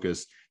mental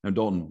focus. Now,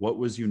 Dalton, what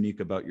was unique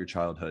about your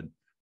childhood?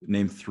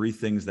 Name 3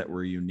 things that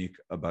were unique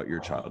about your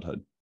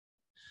childhood.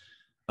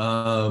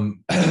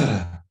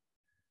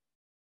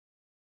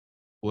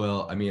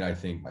 Well, I mean, I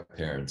think my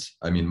parents,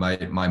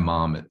 my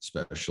mom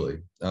especially,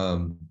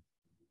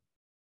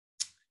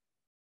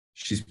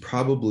 she's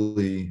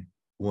probably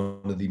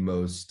one of the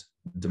most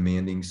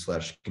demanding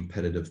 /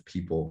 competitive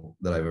people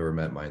that I've ever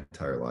met my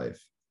entire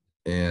life.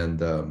 And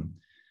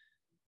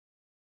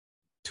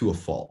to a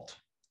fault.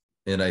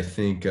 And I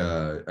think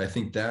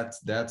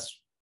that's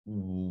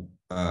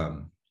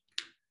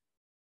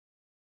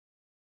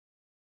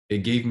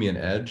it gave me an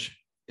edge.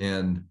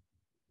 And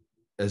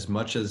as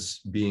much as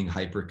being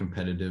hyper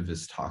competitive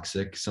is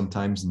toxic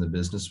sometimes in the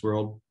business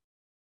world,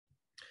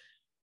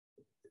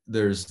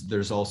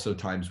 there's also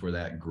times where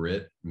that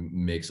grit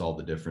makes all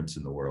the difference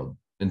in the world.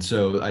 And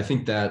so I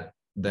think that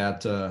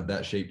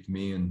shaped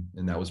me, and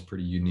that was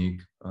pretty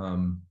unique.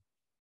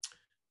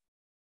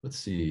 Let's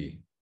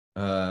see.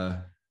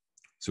 So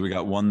we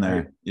got one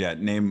there. Yeah.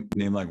 Name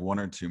like one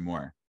or two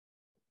more.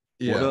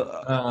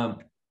 Yeah.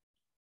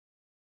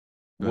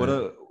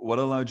 What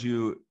allowed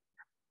you,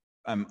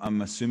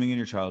 I'm assuming in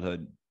your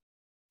childhood,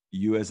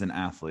 you as an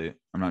athlete,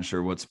 I'm not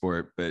sure what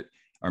sport, but,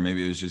 or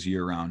maybe it was just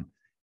year round.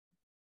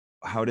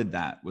 How did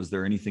that, was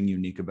there anything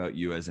unique about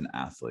you as an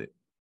athlete?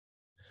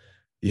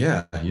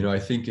 Yeah. I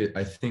think,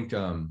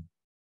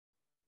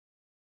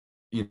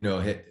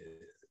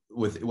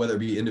 with whether it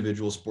be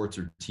individual sports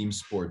or team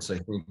sports, I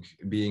think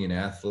being an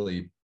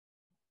athlete,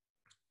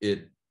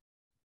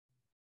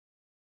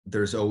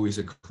 there's always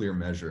a clear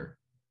measure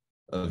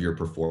of your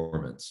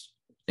performance.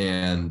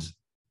 And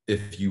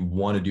if you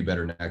want to do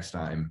better next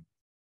time,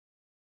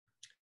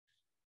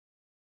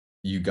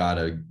 you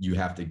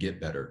have to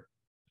get better.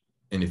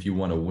 And if you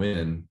want to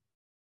win,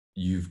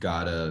 you've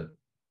got to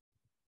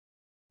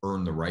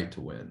earn the right to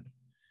win.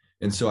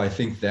 And so I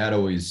think that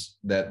always,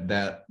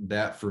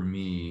 that for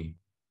me,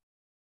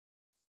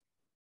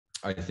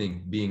 I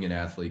think being an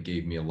athlete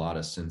gave me a lot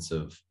of sense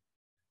of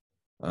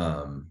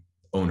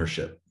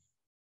ownership.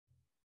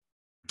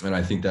 And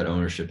I think that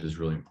ownership is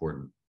really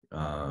important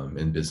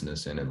in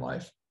business and in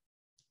life.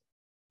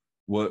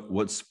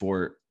 What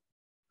sport?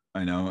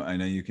 I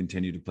know you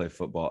continued to play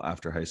football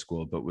after high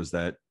school, but was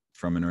that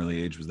from an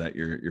early age, was that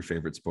your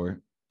favorite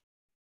sport?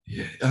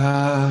 Yeah.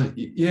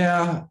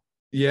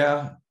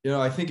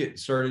 I think it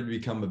started to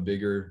become a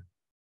bigger.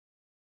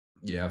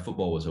 Yeah,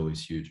 football was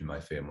always huge in my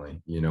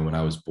family. When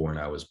I was born,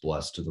 I was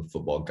blessed to the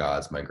football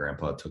gods. My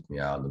grandpa took me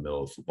out in the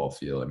middle of the football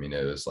field. I mean,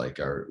 it was like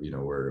we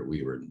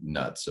were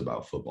nuts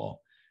about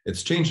football.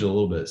 It's changed a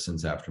little bit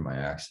since after my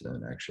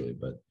accident, actually,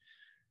 but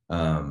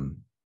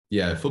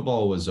yeah,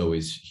 football was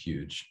always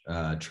huge.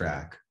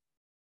 Track.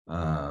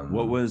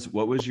 What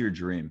was your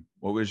dream?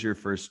 What was your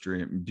first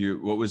dream?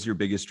 What was your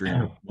biggest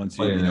dream once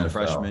you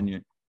freshman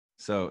year?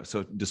 So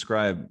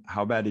describe,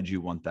 how bad did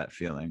you want that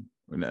feeling?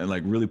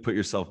 Like really put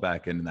yourself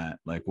back into that.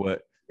 Like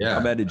how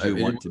bad did you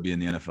want to be in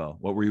the NFL?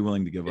 What were you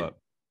willing to give up?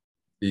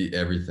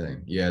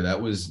 Everything. Yeah,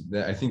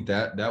 I think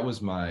that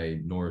was my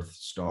North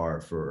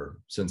Star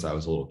since I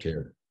was a little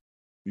kid.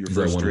 Your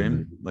first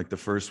dream? Like the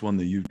first one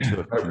that you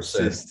took 100%.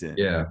 Consistent.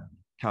 Yeah.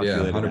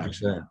 Calculated 100%.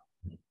 action.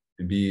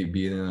 Be in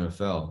the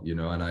NFL,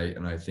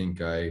 and I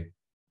think I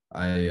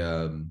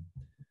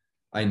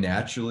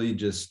naturally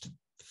just,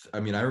 I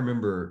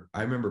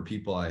remember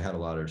people I had a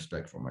lot of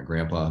respect for. My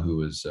grandpa, who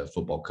was a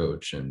football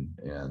coach and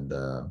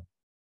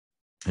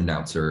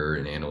announcer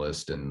and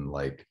analyst, and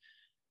like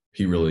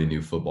he really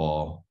knew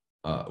football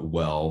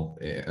well.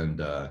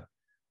 And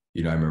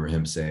I remember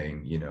him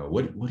saying,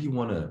 what do you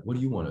want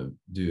to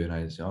do? And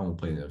I said, I want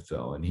to play in the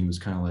NFL. And he was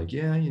kind of like,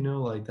 yeah,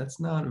 like that's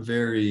not a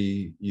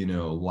very,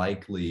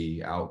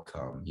 likely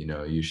outcome.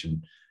 You should.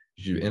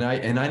 And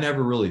I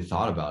never really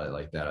thought about it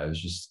like that. I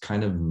was just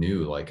kind of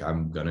knew, like,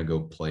 I'm going to go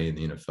play in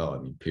the NFL.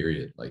 I mean,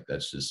 period. Like,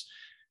 that's just,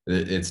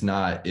 it's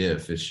not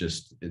if, it's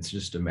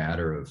just a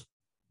matter of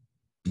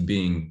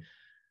being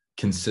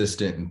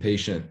consistent and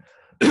patient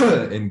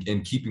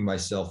and keeping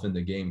myself in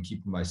the game,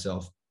 keeping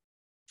myself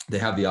to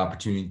have the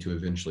opportunity to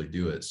eventually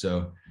do it.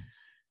 So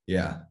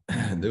yeah,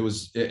 there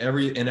was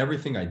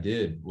everything I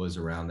did was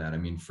around that.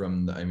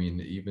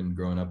 Even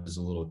growing up as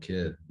a little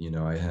kid,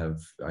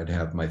 I'd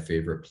have my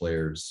favorite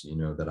players,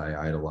 that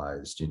I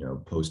idolized,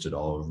 posted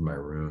all over my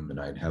room, and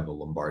I'd have a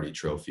Lombardi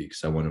trophy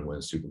because I wanted to win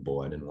a Super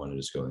Bowl. I didn't want to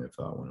just go in the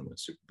NFL. I wanted to win a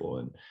Super Bowl.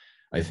 And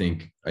I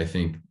think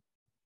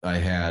I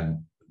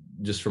had,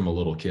 just from a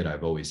little kid,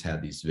 I've always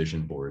had these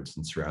vision boards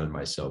and surrounded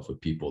myself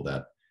with people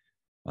that,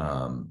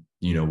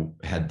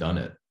 had done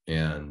it.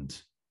 And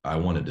I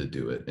wanted to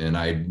do it. And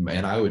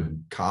I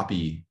would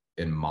copy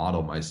and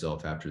model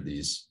myself after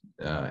these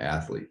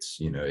athletes,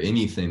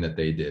 anything that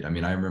they did.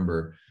 I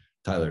remember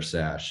Tyler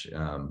Sash,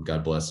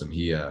 God bless him.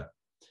 He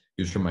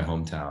was from my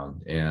hometown,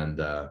 and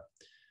I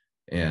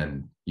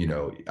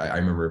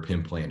remember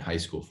him playing high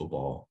school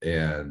football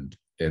and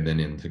then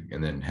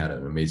had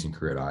an amazing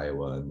career at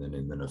Iowa and then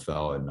in the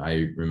NFL. And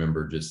I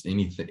remember just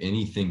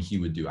anything he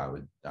would do, I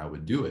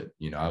would do it.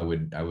 I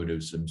would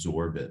just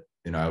absorb it.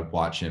 I would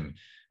watch him.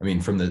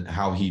 From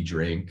how he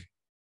drank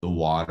the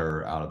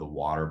water out of the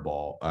water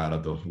bottle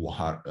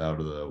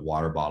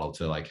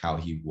to like how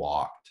he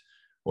walked,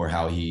 or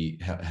how he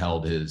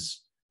held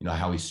his,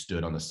 how he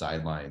stood on the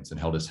sidelines and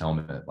held his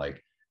helmet,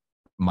 like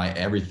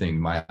everything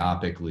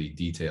myopically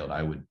detailed,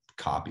 I would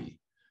copy.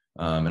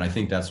 And I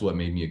think that's what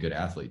made me a good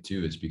athlete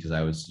too, is because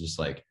I was just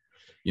like,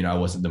 I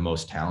wasn't the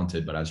most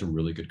talented, but I was a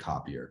really good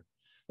copier.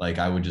 Like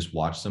I would just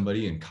watch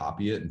somebody and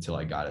copy it until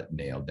I got it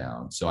nailed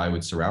down. So I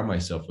would surround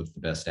myself with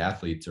the best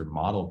athletes or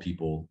model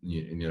people,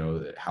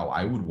 how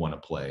I would want to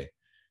play.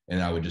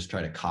 And I would just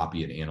try to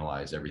copy and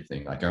analyze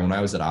everything. Like when I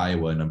was at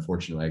Iowa, and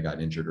unfortunately I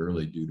got injured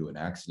early due to an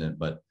accident,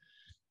 but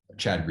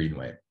Chad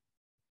Greenway,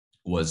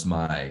 was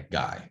my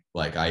guy.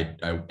 Like I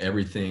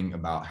everything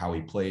about how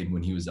he played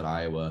when he was at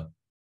Iowa,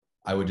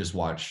 I would just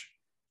watch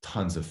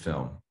tons of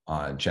film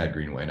on Chad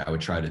Greenway, and I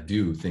would try to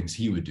do things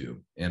he would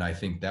do. And I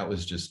think that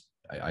was just,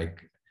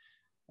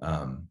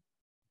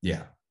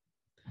 yeah.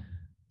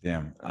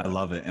 Damn, I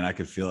love it. And I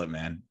could feel it,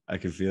 man. I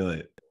could feel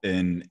it.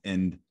 And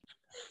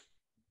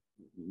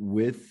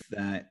with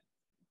that,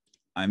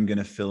 I'm going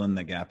to fill in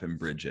the gap and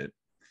bridge it.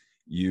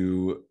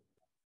 You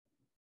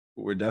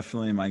were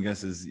definitely, my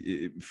guess is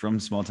from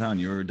small town,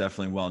 you were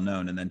definitely well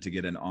known. And then to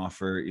get an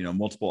offer, you know,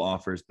 multiple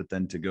offers, but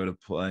then to go to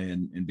play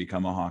and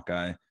become a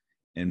Hawkeye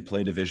and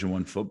play Division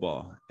I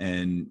football.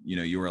 And, you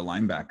know, you were a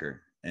linebacker.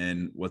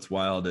 And what's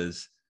wild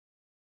is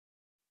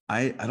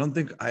I don't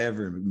think I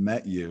ever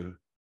met you.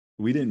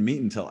 We didn't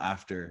meet until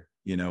after,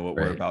 you know, what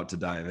we're about to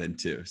dive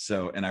into.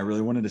 So, and I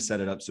really wanted to set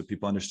it up so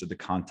people understood the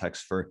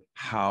context for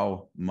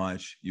how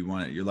much you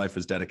want it. Your life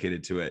was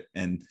dedicated to it.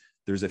 And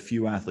there's a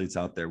few athletes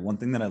out there. One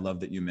thing that I love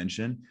that you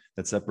mentioned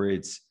that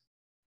separates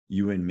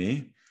you and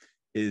me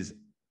is,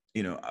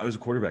 you know, I was a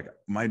quarterback.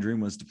 My dream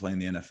was to play in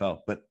the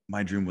NFL, but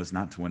my dream was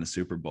not to win a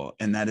Super Bowl.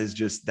 And that is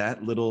just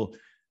that little,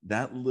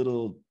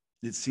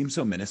 it seems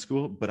so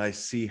minuscule, but I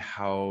see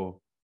how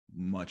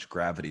much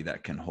gravity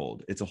that can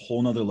hold. It's a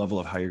whole nother level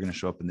of how you're going to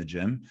show up in the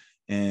gym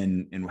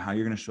and how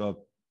you're going to show up,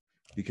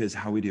 because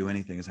how we do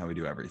anything is how we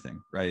do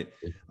everything. Right.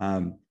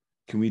 Can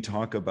we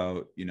talk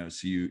about, you know,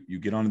 so you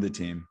get onto the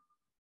team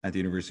at the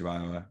University of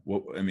Iowa.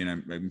 What, I mean,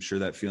 I'm sure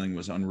that feeling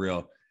was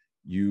unreal.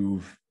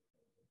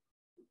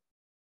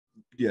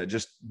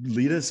 Just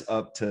lead us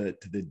up to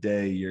the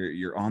day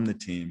you're on the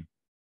team,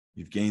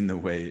 you've gained the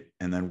weight,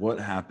 and then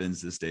what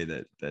happens this day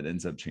that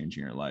ends up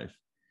changing your life?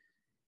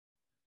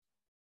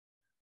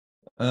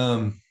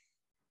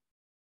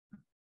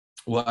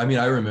 Well, I mean,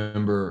 I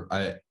remember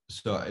I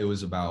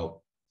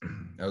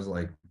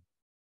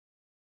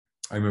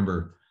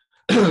remember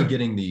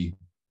getting the,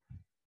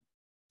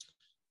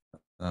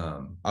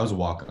 I was a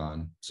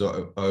walk-on.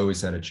 So I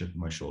always had a chip on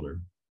my shoulder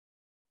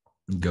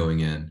going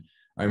in.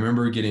 I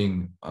remember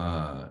getting,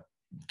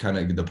 kind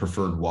of the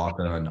preferred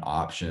walk-on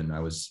option. I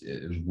was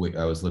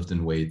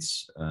lifting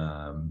weights,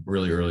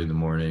 really early in the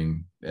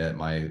morning at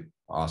my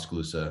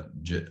Oskaloosa,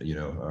 you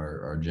know,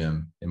 our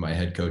gym, and my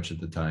head coach at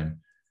the time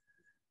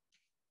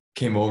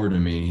came over to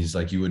me. He's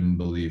like, you wouldn't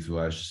believe who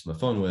I was just on the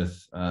phone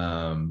with.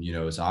 You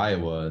know, it's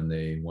Iowa, and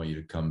they want you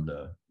to come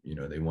to, you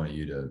know, they want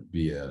you to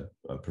be a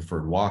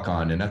preferred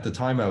walk-on. And at the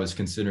time I was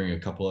considering a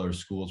couple other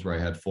schools where I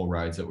had full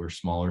rides that were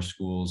smaller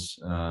schools,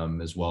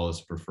 as well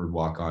as preferred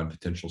walk-on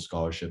potential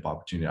scholarship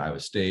opportunity at Iowa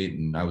State.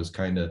 And I was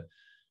kind of,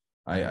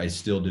 I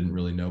still didn't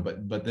really know,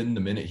 but then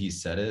the minute he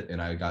said it,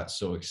 and I got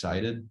so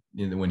excited,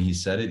 you know, when he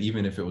said it,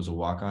 even if it was a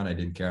walk-on, I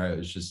didn't care. It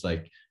was just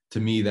like,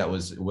 to me, that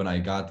was when I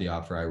got the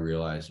offer, I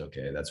realized,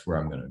 okay, that's where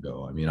I'm going to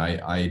go. I mean,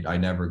 I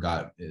never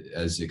got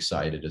as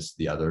excited as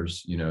the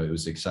others, you know, it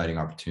was an exciting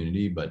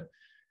opportunity, but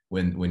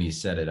when he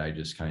said it, I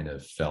just kind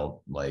of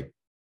felt like,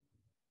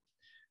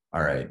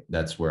 all right,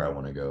 that's where I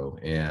want to go.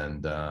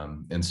 And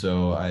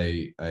so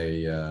I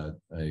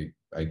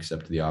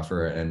accepted the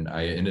offer, and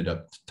I ended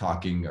up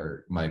talking,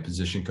 or my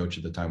position coach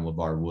at the time,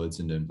 LeVar Woods,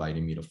 into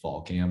inviting me to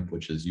fall camp,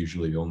 which is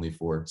usually only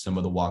for some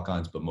of the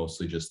walk-ons, but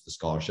mostly just the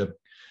scholarship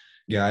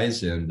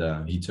guys. And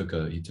he took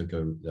a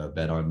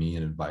bet on me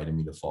and invited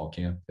me to fall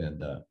camp.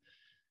 And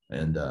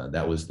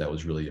that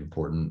was really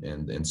important.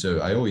 And so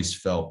I always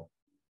felt,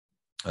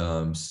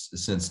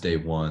 since day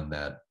one,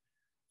 that,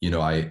 you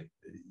know,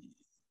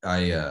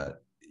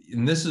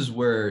 and this is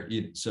where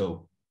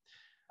so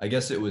I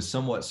guess it was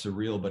somewhat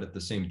surreal, but at the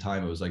same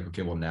time, it was like,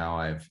 okay, well, now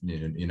I've,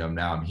 you know,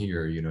 now I'm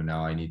here, you know,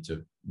 now I need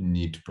to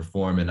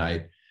perform. And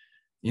I,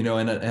 you know,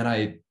 and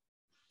I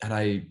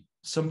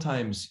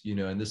sometimes, you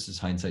know, and this is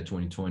hindsight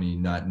 2020,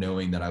 not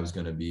knowing that I was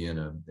going to be in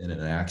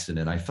an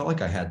accident, I felt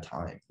like I had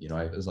time. You know,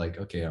 I was like,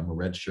 okay, I'm a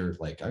red shirt,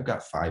 like I've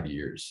got 5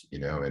 years, you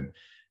know,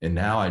 and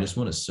now I just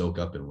want to soak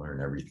up and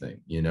learn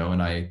everything, you know.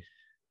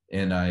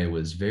 And I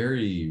was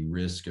very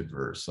risk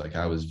adverse. Like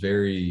I was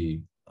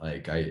very,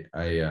 like, I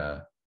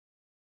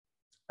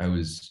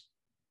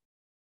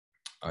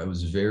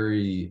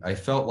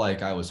felt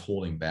like I was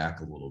holding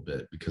back a little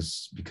bit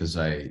because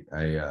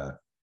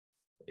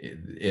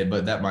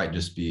but that might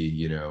just be,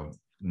 you know,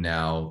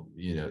 now,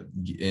 you know,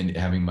 in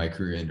having my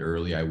career end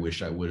early, I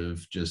wish I would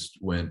have just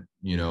went,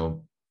 you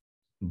know,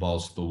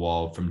 balls to the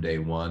wall from day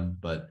one.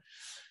 But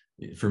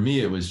for me,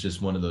 it was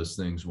just one of those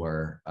things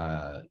where,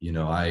 you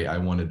know, I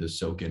wanted to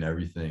soak in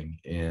everything,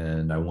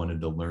 and I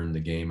wanted to learn the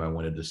game. I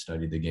wanted to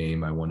study the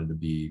game. I wanted to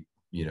be,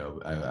 you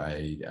know,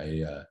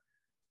 I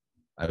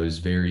was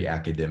very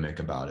academic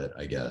about it,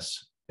 I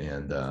guess.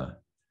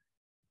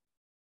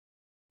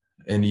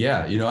 And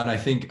yeah, you know, and I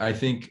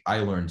think I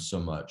learned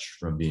so much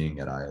from being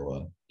at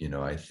Iowa. You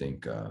know, I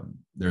think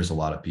there's a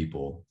lot of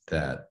people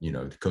that, you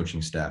know, the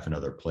coaching staff and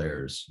other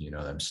players, you know,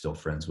 I'm still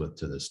friends with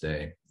to this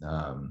day.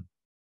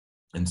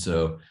 And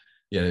so,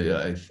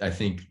 yeah, I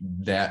think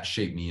that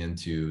shaped me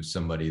into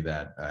somebody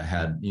that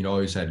had, you know,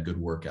 always had good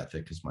work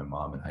ethic, because my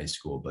mom in high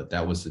school, but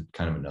that was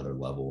kind of another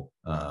level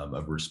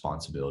of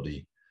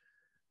responsibility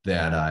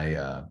that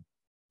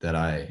that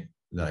I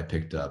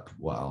picked up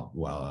while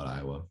at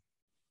Iowa.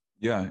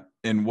 Yeah.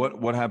 And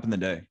what happened the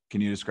day?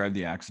 Can you describe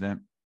the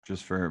accident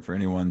just for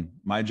anyone?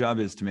 My job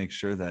is to make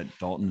sure that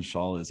Dalton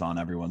Shaull is on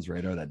everyone's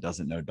radar that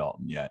doesn't know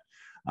Dalton yet.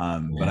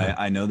 But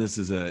I know this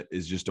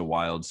is just a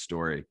wild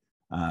story.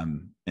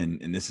 And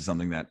this is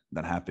something that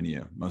happened to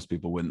you. Most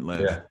people wouldn't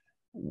live. Yeah.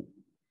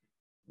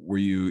 Were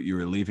you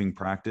were leaving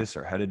practice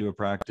or headed to a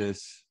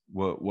practice?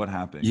 What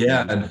happened?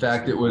 Yeah. In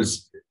fact, it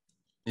was,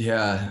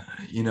 yeah,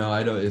 you know,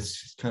 I don't,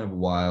 it's kind of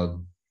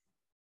wild.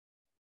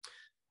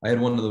 I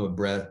had one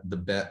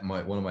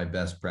of my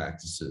best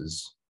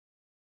practices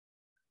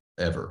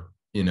ever.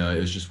 You know, it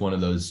was just one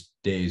of those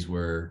days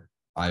where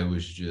I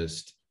was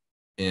just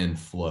in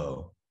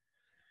flow.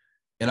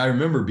 And I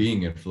remember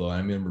being in flow. I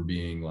remember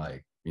being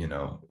like, you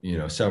know,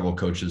 several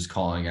coaches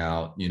calling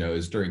out, you know, it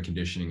was during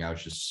conditioning. I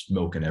was just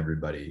smoking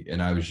everybody.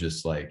 And I was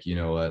just like, you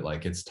know what,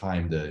 like, it's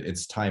time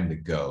to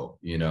go,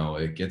 you know,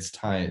 it gets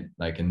time,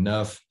 like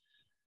enough,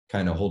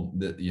 kind of hold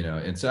the, you know.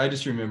 And so I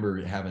just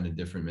remember having a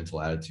different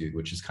mental attitude,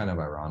 which is kind of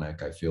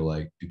ironic, I feel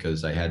like,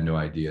 because I had no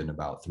idea in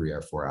about 3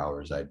 or 4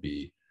 hours I'd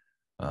be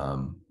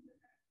kind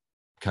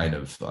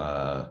of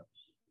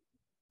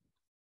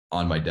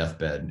on my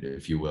deathbed,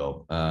 if you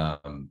will.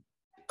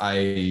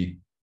 I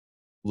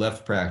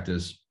left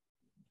practice.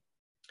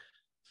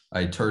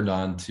 I turned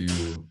on to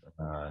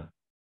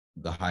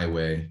the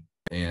highway,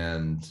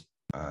 and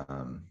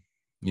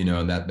you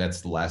know,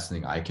 that's the last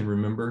thing I can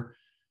remember.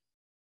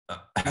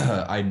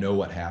 I know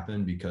what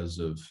happened because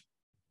of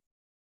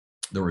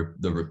the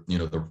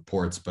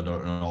reports, but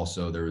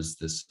also there was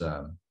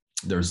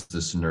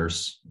this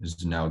nurse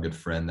who's now a good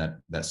friend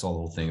that saw the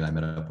whole thing that I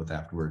met up with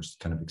afterwards,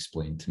 kind of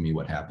explained to me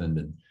what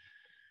happened.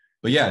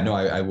 But yeah, no,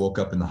 I woke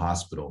up in the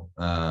hospital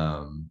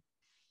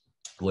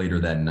later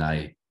that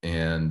night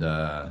and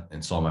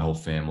saw my whole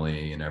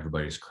family and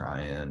everybody's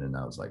crying, and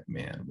I was like,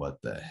 man,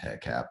 what the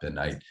heck happened?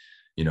 I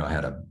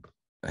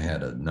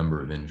had a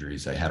number of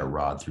injuries. I had a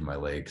rod through my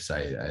leg because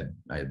I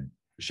had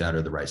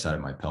shattered the right side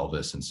of my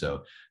pelvis. And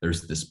so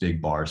there's this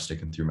big bar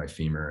sticking through my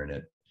femur,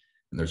 and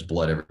there's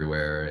blood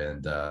everywhere.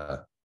 And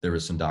there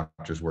was some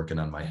doctors working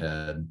on my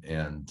head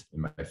and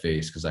in my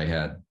face, because I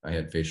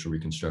had facial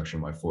reconstruction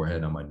on my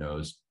forehead, on my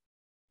nose.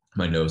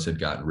 My nose had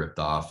gotten ripped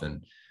off.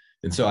 And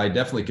so I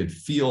definitely could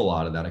feel a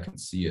lot of that. I couldn't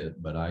see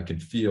it, but I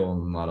could feel a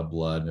lot of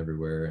blood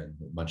everywhere and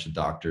a bunch of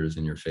doctors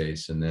in your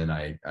face. And then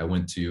I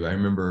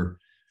remember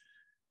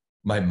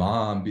my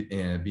mom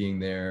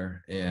being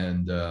there,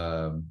 and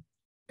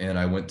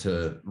I went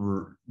to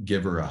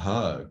give her a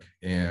hug,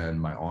 and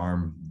my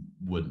arm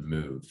wouldn't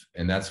move.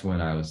 And that's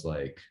when I was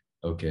like,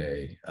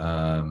 okay.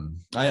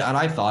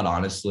 I thought,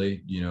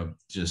 honestly, you know,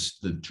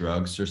 just the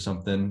drugs or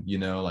something, you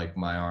know, like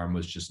my arm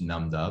was just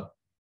numbed up.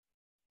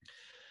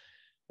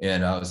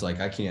 And I was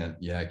like, I can't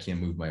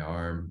move my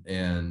arm.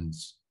 And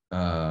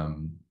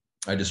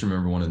I just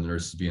remember one of the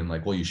nurses being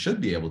like, well, you should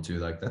be able to,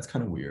 like, that's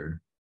kind of weird.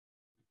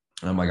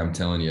 And I'm like, I'm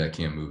telling you, I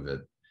can't move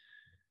it.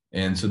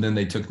 And so then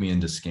they took me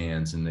into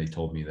scans, and they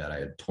told me that I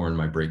had torn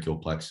my brachial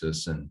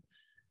plexus, and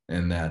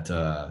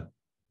that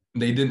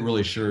they didn't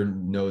really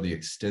know the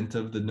extent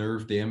of the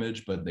nerve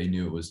damage, but they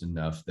knew it was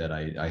enough that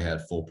I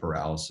had full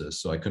paralysis,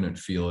 so I couldn't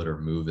feel it or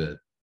move it.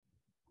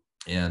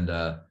 And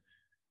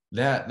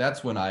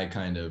that's when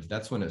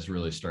it's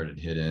really started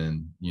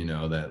hitting, you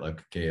know, that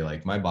like, okay,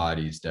 like my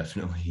body's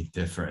definitely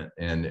different,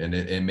 and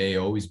it may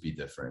always be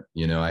different.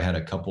 You know,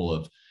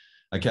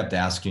 I kept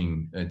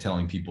asking and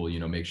telling people, you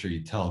know, make sure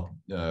you tell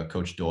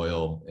Coach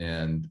Doyle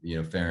and, you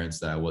know, Ferentz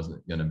that I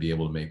wasn't going to be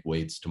able to make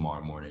weights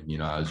tomorrow morning. You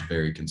know, I was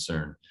very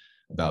concerned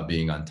about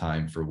being on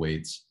time for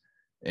weights.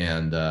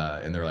 And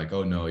they're like,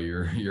 oh no,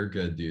 you're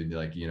good, dude.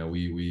 Like, you know,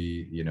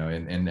 we you know,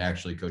 and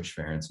actually Coach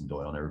Ferentz and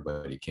Doyle and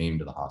everybody came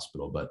to the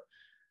hospital. But,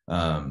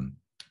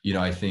 you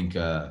know, I think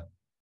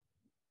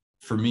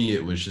for me,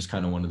 it was just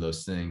kind of one of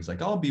those things,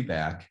 like, I'll be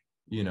back.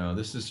 You know,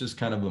 this is just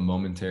kind of a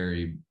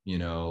momentary, you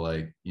know,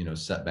 like, you know,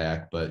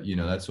 setback, but, you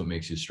know, that's what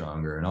makes you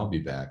stronger, and I'll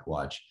be back,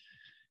 watch.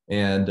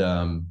 And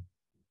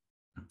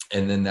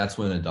then that's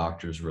when the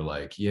doctors were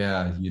like,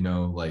 yeah, you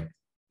know, like,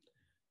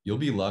 you'll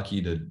be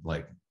lucky to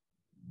like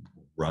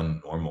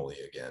run normally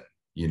again,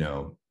 you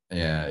know,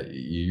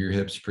 your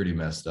hip's pretty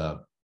messed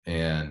up,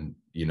 and,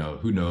 you know,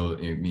 who knows,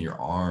 I mean,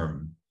 your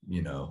arm,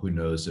 you know, who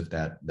knows if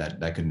that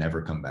could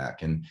never come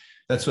back. And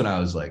that's when I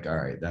was like, all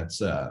right,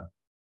 that's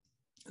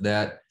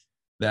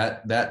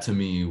that to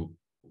me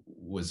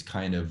was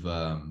kind of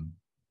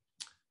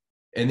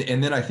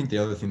and then I think the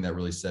other thing that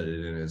really set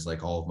it in is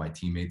like all of my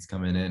teammates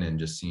coming in and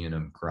just seeing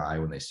them cry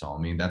when they saw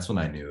me. That's when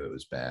I knew it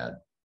was bad.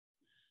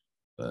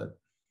 But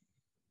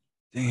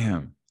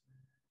damn.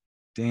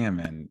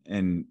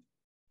 And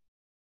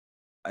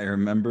I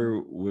remember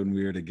when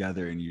we were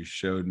together and you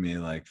showed me,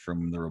 like,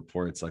 from the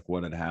reports, like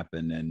what had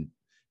happened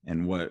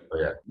and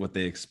what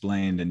they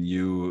explained, and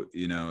you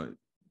know,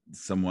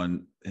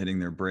 someone hitting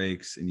their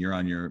brakes, and you're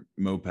on your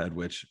moped,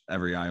 which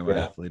every Iowa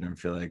athlete, I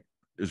feel like,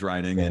 is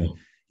riding, and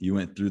you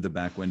went through the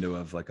back window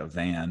of like a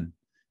van,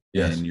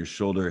 and your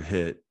shoulder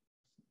hit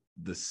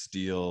the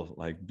steel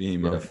like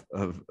beam of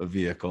a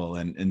vehicle.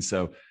 And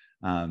so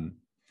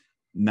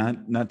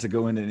Not to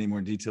go into any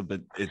more detail,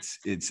 but it's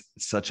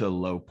such a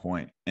low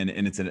point, and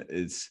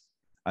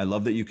I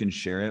love that you can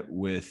share it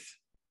with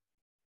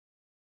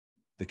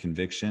the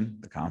conviction,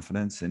 the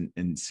confidence,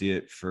 and see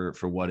it for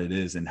what it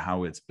is and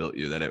how it's built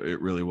you, that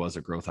it really was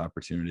a growth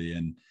opportunity.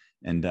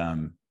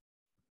 And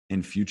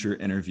in future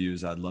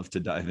interviews, I'd love to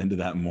dive into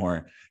that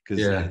more,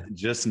 because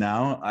just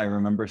now I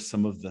remember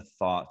some of the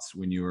thoughts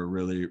when you were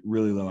really,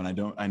 really low.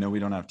 And I know we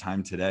don't have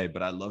time today,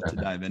 but I'd love to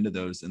dive into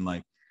those. And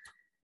like,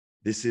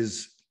 this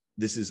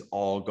is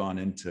all gone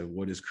into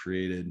what has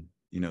created,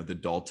 the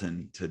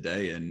Dalton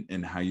today,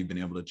 and how you've been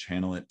able to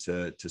channel it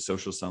to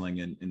social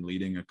selling and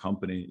leading a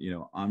company,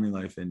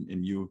 Omnilife,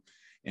 and you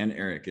and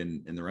Eric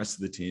and the rest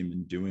of the team,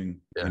 and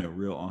doing,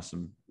 real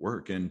awesome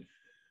work. And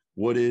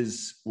what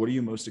are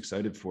you most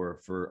excited for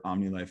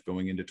Omnilife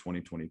going into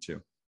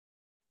 2022?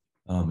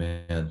 Oh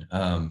man.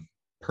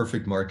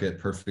 Perfect market,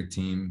 perfect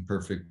team,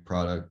 perfect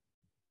product.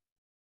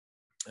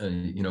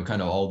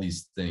 Kind of all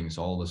these things,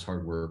 all this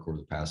hard work over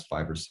the past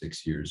 5 or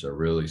 6 years are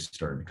really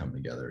starting to come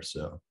together.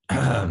 So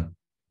a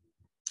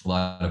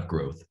lot of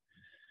growth.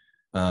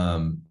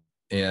 I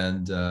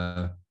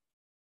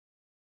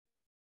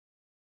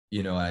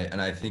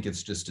think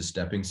it's just a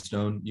stepping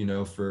stone,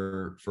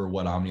 for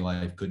what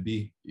Omnilife could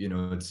be.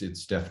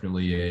 It's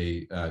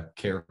definitely a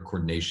care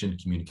coordination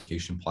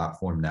communication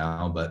platform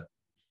now, but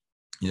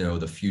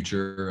the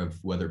future of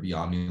whether it be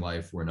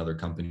Omnilife or another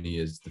company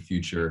is the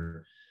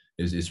future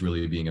is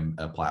really being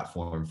a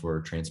platform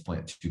for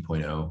Transplant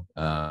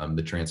 2.0,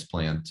 the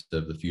transplant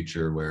of the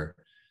future, where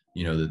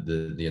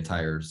the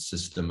entire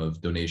system of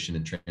donation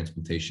and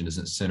transplantation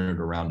isn't centered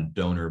around a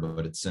donor,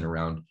 but it's centered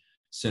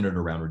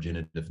around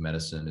regenerative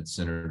medicine. It's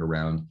centered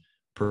around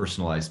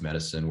personalized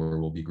medicine, where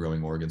we'll be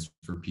growing organs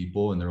for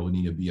people, and there will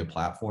need to be a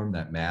platform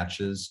that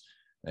matches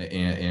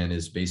and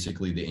is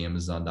basically the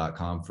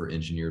Amazon.com for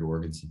engineered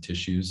organs and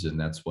tissues. And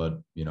that's what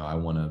I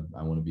want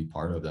to be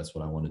part of. That's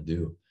what I want to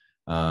do.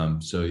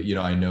 So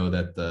I know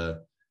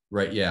that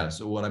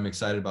so what I'm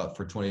excited about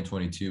for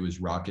 2022 is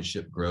rocket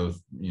ship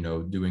growth.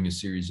 Doing a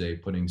Series A,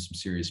 putting some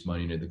serious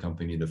money into the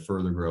company to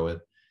further grow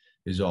it,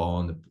 is all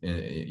on the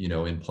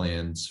in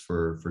plans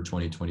for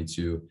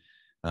 2022.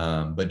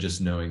 But just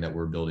knowing that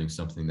we're building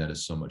something that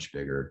is so much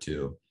bigger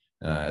too,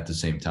 at the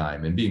same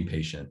time, and being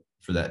patient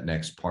for that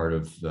next part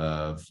of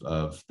the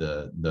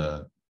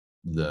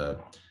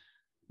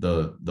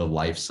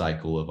life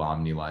cycle of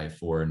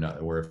Omnilife,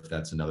 or if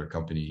that's another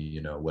company,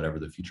 whatever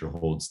the future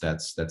holds,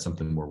 that's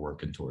something we're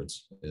working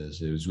towards.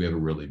 Is we have a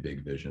really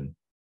big vision.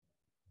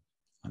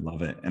 I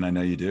love it, and I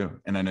know you do,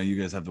 and I know you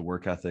guys have the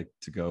work ethic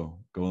to go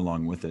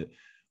along with it.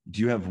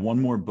 Do you have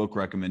one more book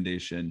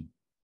recommendation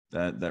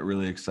that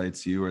really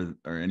excites you,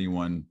 or any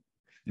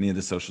of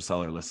the social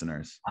seller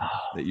listeners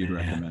that you'd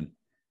recommend?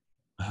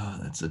 Oh,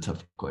 that's a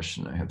tough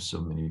question. I have so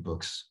many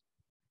books.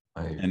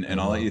 And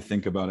I'll let you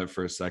think about it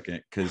for a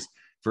second, because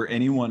for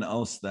anyone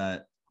else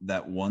that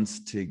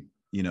wants to,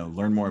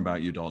 learn more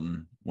about you,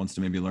 Dalton, wants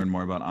to maybe learn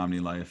more about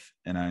Omnilife,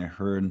 and I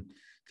heard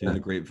through the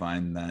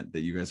grapevine that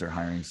you guys are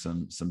hiring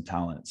some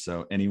talent.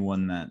 So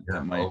anyone that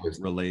might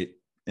relate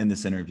in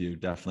this interview,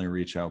 definitely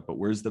reach out. But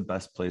where's the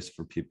best place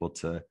for people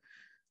to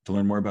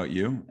learn more about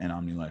you and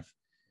Omnilife?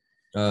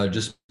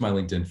 Just my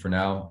LinkedIn for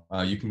now.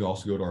 You can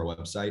also go to our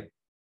website,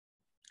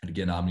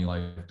 again,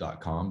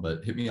 omnilife.com,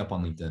 but hit me up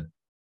on LinkedIn.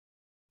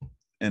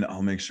 And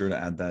I'll make sure to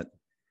add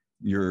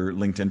your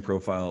LinkedIn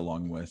profile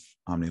along with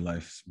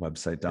Omnilife's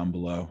website down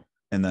below.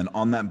 And then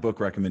on that book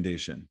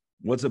recommendation,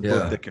 what's a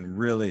book that can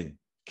really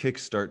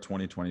kickstart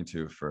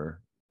 2022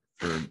 for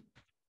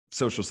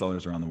social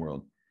sellers around the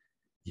world?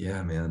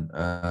 Yeah, man.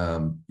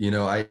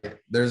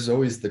 There's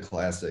always the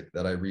classic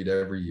that I read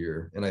every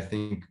year. And I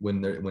think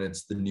when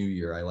it's the new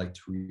year, I like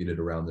to read it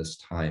around this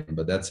time,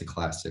 but that's a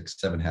classic,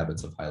 7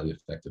 Habits of Highly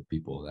Effective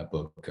People. That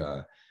book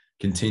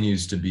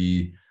continues to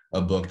be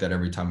a book that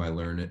every time I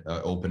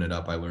open it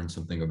up, I learn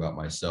something about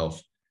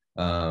myself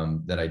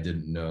that I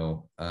didn't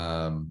know.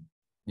 And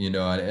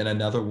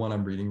another one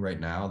I'm reading right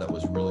now that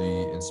was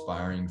really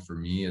inspiring for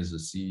me as a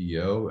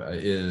CEO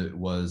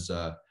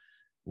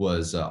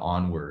was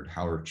Onward,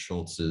 Howard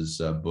Schultz's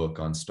book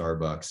on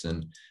Starbucks.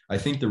 And I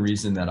think the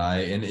reason that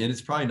and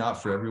it's probably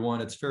not for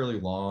everyone, it's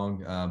fairly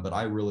long, but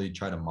I really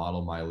try to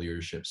model my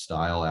leadership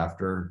style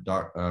after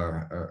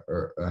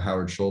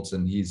Howard Schultz.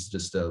 And he's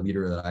just a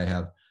leader that I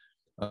have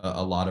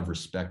a lot of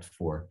respect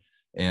for.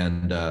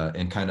 And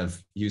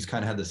he was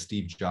had the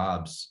Steve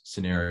Jobs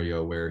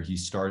scenario where he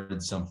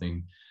started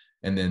something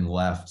and then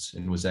left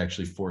and was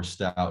actually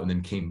forced out, and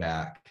then came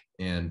back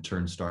and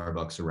turned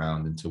Starbucks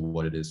around into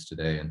what it is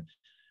today. And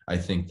I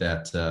think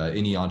that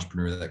any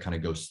entrepreneur that kind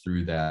of goes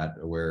through that,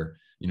 where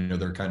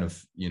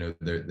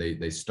they're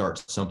they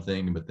start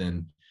something, but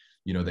then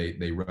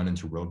they run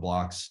into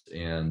roadblocks,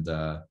 and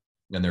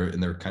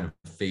they're kind of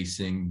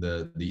facing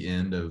the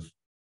end of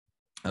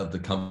the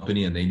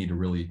company, and they need to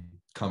really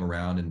come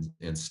around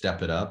and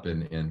step it up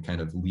and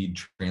kind of lead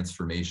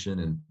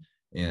transformation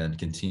and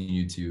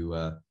continue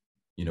to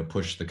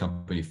push the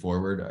company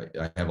forward,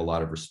 I have a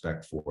lot of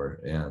respect for.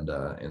 And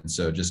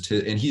so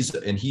and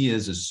he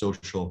is a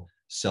social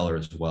seller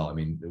as well. I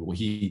mean,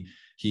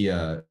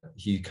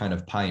 he kind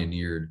of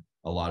pioneered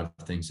a lot of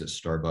things at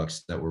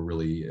Starbucks that were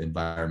really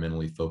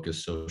environmentally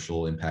focused,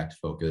 social impact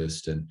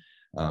focused, and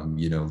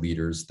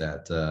leaders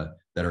that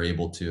are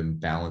able to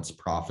balance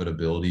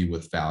profitability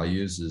with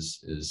values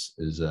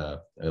is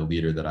a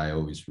leader that I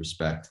always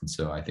respect. And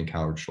so I think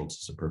Howard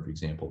Schultz is a perfect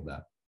example of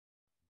that.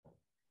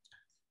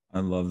 I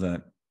love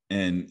that.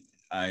 And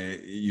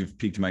you've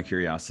piqued my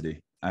curiosity.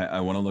 I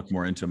want to look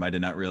more into him. I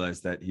did not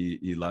realize that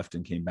he left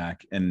and came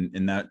back. And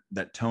in that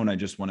tone, I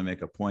just want to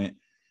make a point.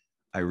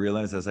 I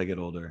realize as I get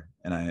older,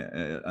 and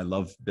I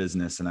love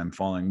business, and I'm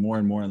falling more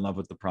and more in love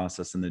with the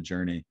process and the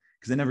journey,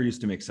 because it never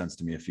used to make sense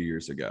to me a few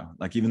years ago.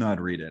 Like, even though I'd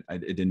read it,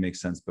 it didn't make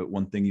sense. But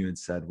one thing you had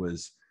said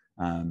was,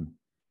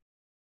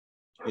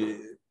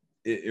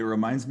 it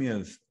reminds me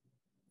of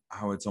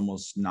how it's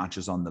almost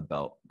notches on the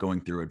belt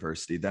going through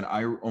adversity, that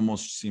I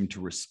almost seem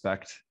to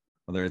respect,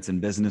 whether it's in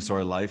business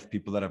or life,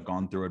 people that have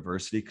gone through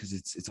adversity, because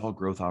it's all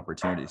growth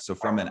opportunities. So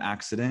from an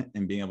accident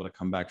and being able to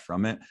come back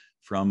from it,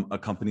 from a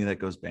company that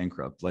goes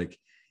bankrupt, like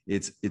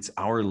it's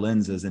our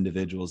lens as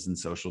individuals and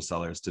social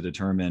sellers to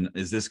determine,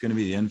 is this going to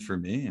be the end for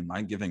me? Am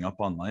I giving up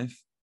on life?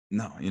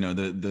 No,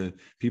 the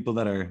people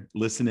that are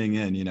listening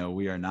in,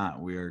 we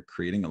are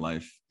creating a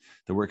life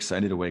that we're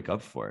excited to wake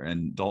up for.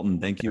 And Dalton,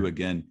 thank you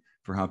again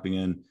for hopping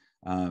in.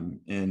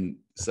 And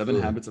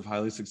 7 habits of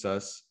highly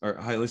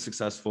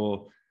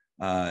successful.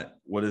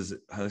 What is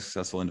it? Highly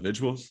successful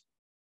individuals?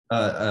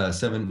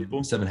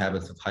 7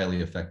 habits of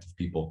highly effective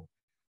people.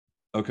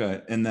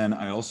 Okay. And then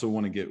I also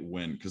want to get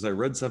Win, because I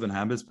read 7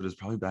 habits, but it's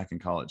probably back in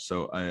college.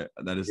 So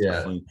that is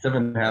definitely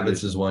 7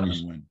 habits is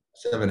one.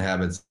 7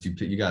 habits,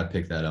 you got to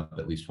pick that up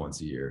at least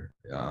once a year.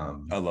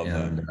 I love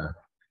that.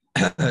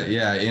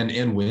 Yeah,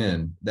 and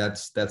Win,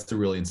 that's the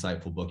really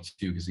insightful book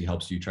too, because he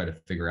helps you try to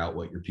figure out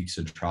what your peaks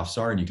and troughs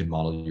are, and you can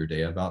model your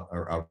day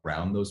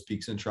around those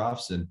peaks and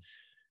troughs. And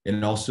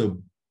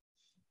also,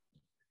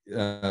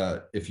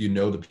 if you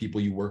know the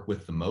people you work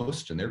with the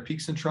most and their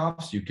peaks and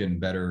troughs, you can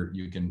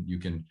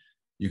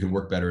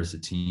work better as a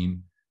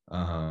team.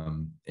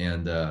 And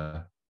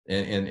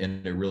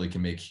it really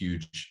can make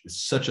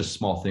such a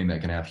small thing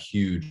that can have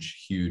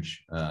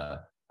huge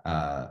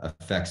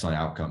effects on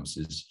outcomes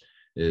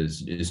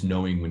is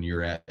knowing when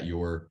you're at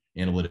your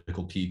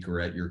analytical peak or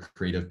at your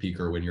creative peak,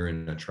 or when you're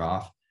in a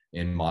trough,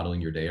 and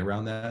modeling your day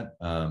around that.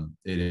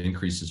 It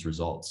increases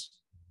results.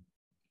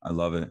 I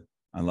love it.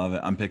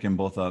 I'm picking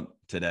both up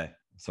today,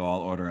 so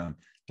I'll order them.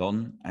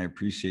 Dalton, I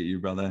appreciate you,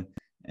 brother.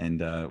 And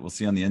we'll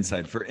see you on the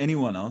inside. For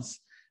anyone else,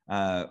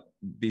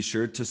 be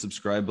sure to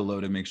subscribe below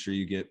to make sure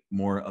you get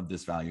more of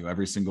this value.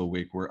 Every single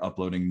week, we're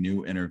uploading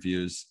new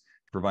interviews,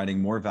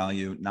 providing more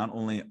value, not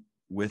only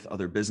with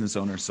other business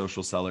owners,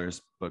 social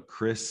sellers, but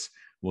Chris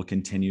will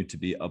continue to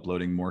be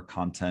uploading more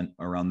content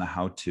around the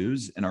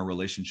how-tos and our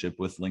relationship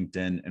with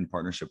LinkedIn and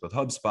partnership with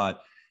HubSpot,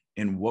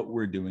 and what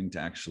we're doing to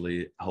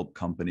actually help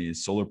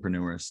companies,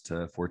 solopreneurs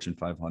to Fortune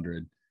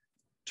 500,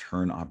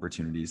 turn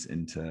opportunities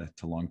into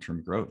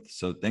long-term growth.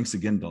 So thanks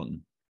again,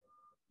 Dalton.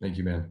 Thank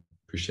you, man.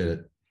 Appreciate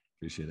it.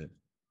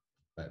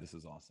 Bye. This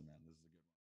is awesome, man.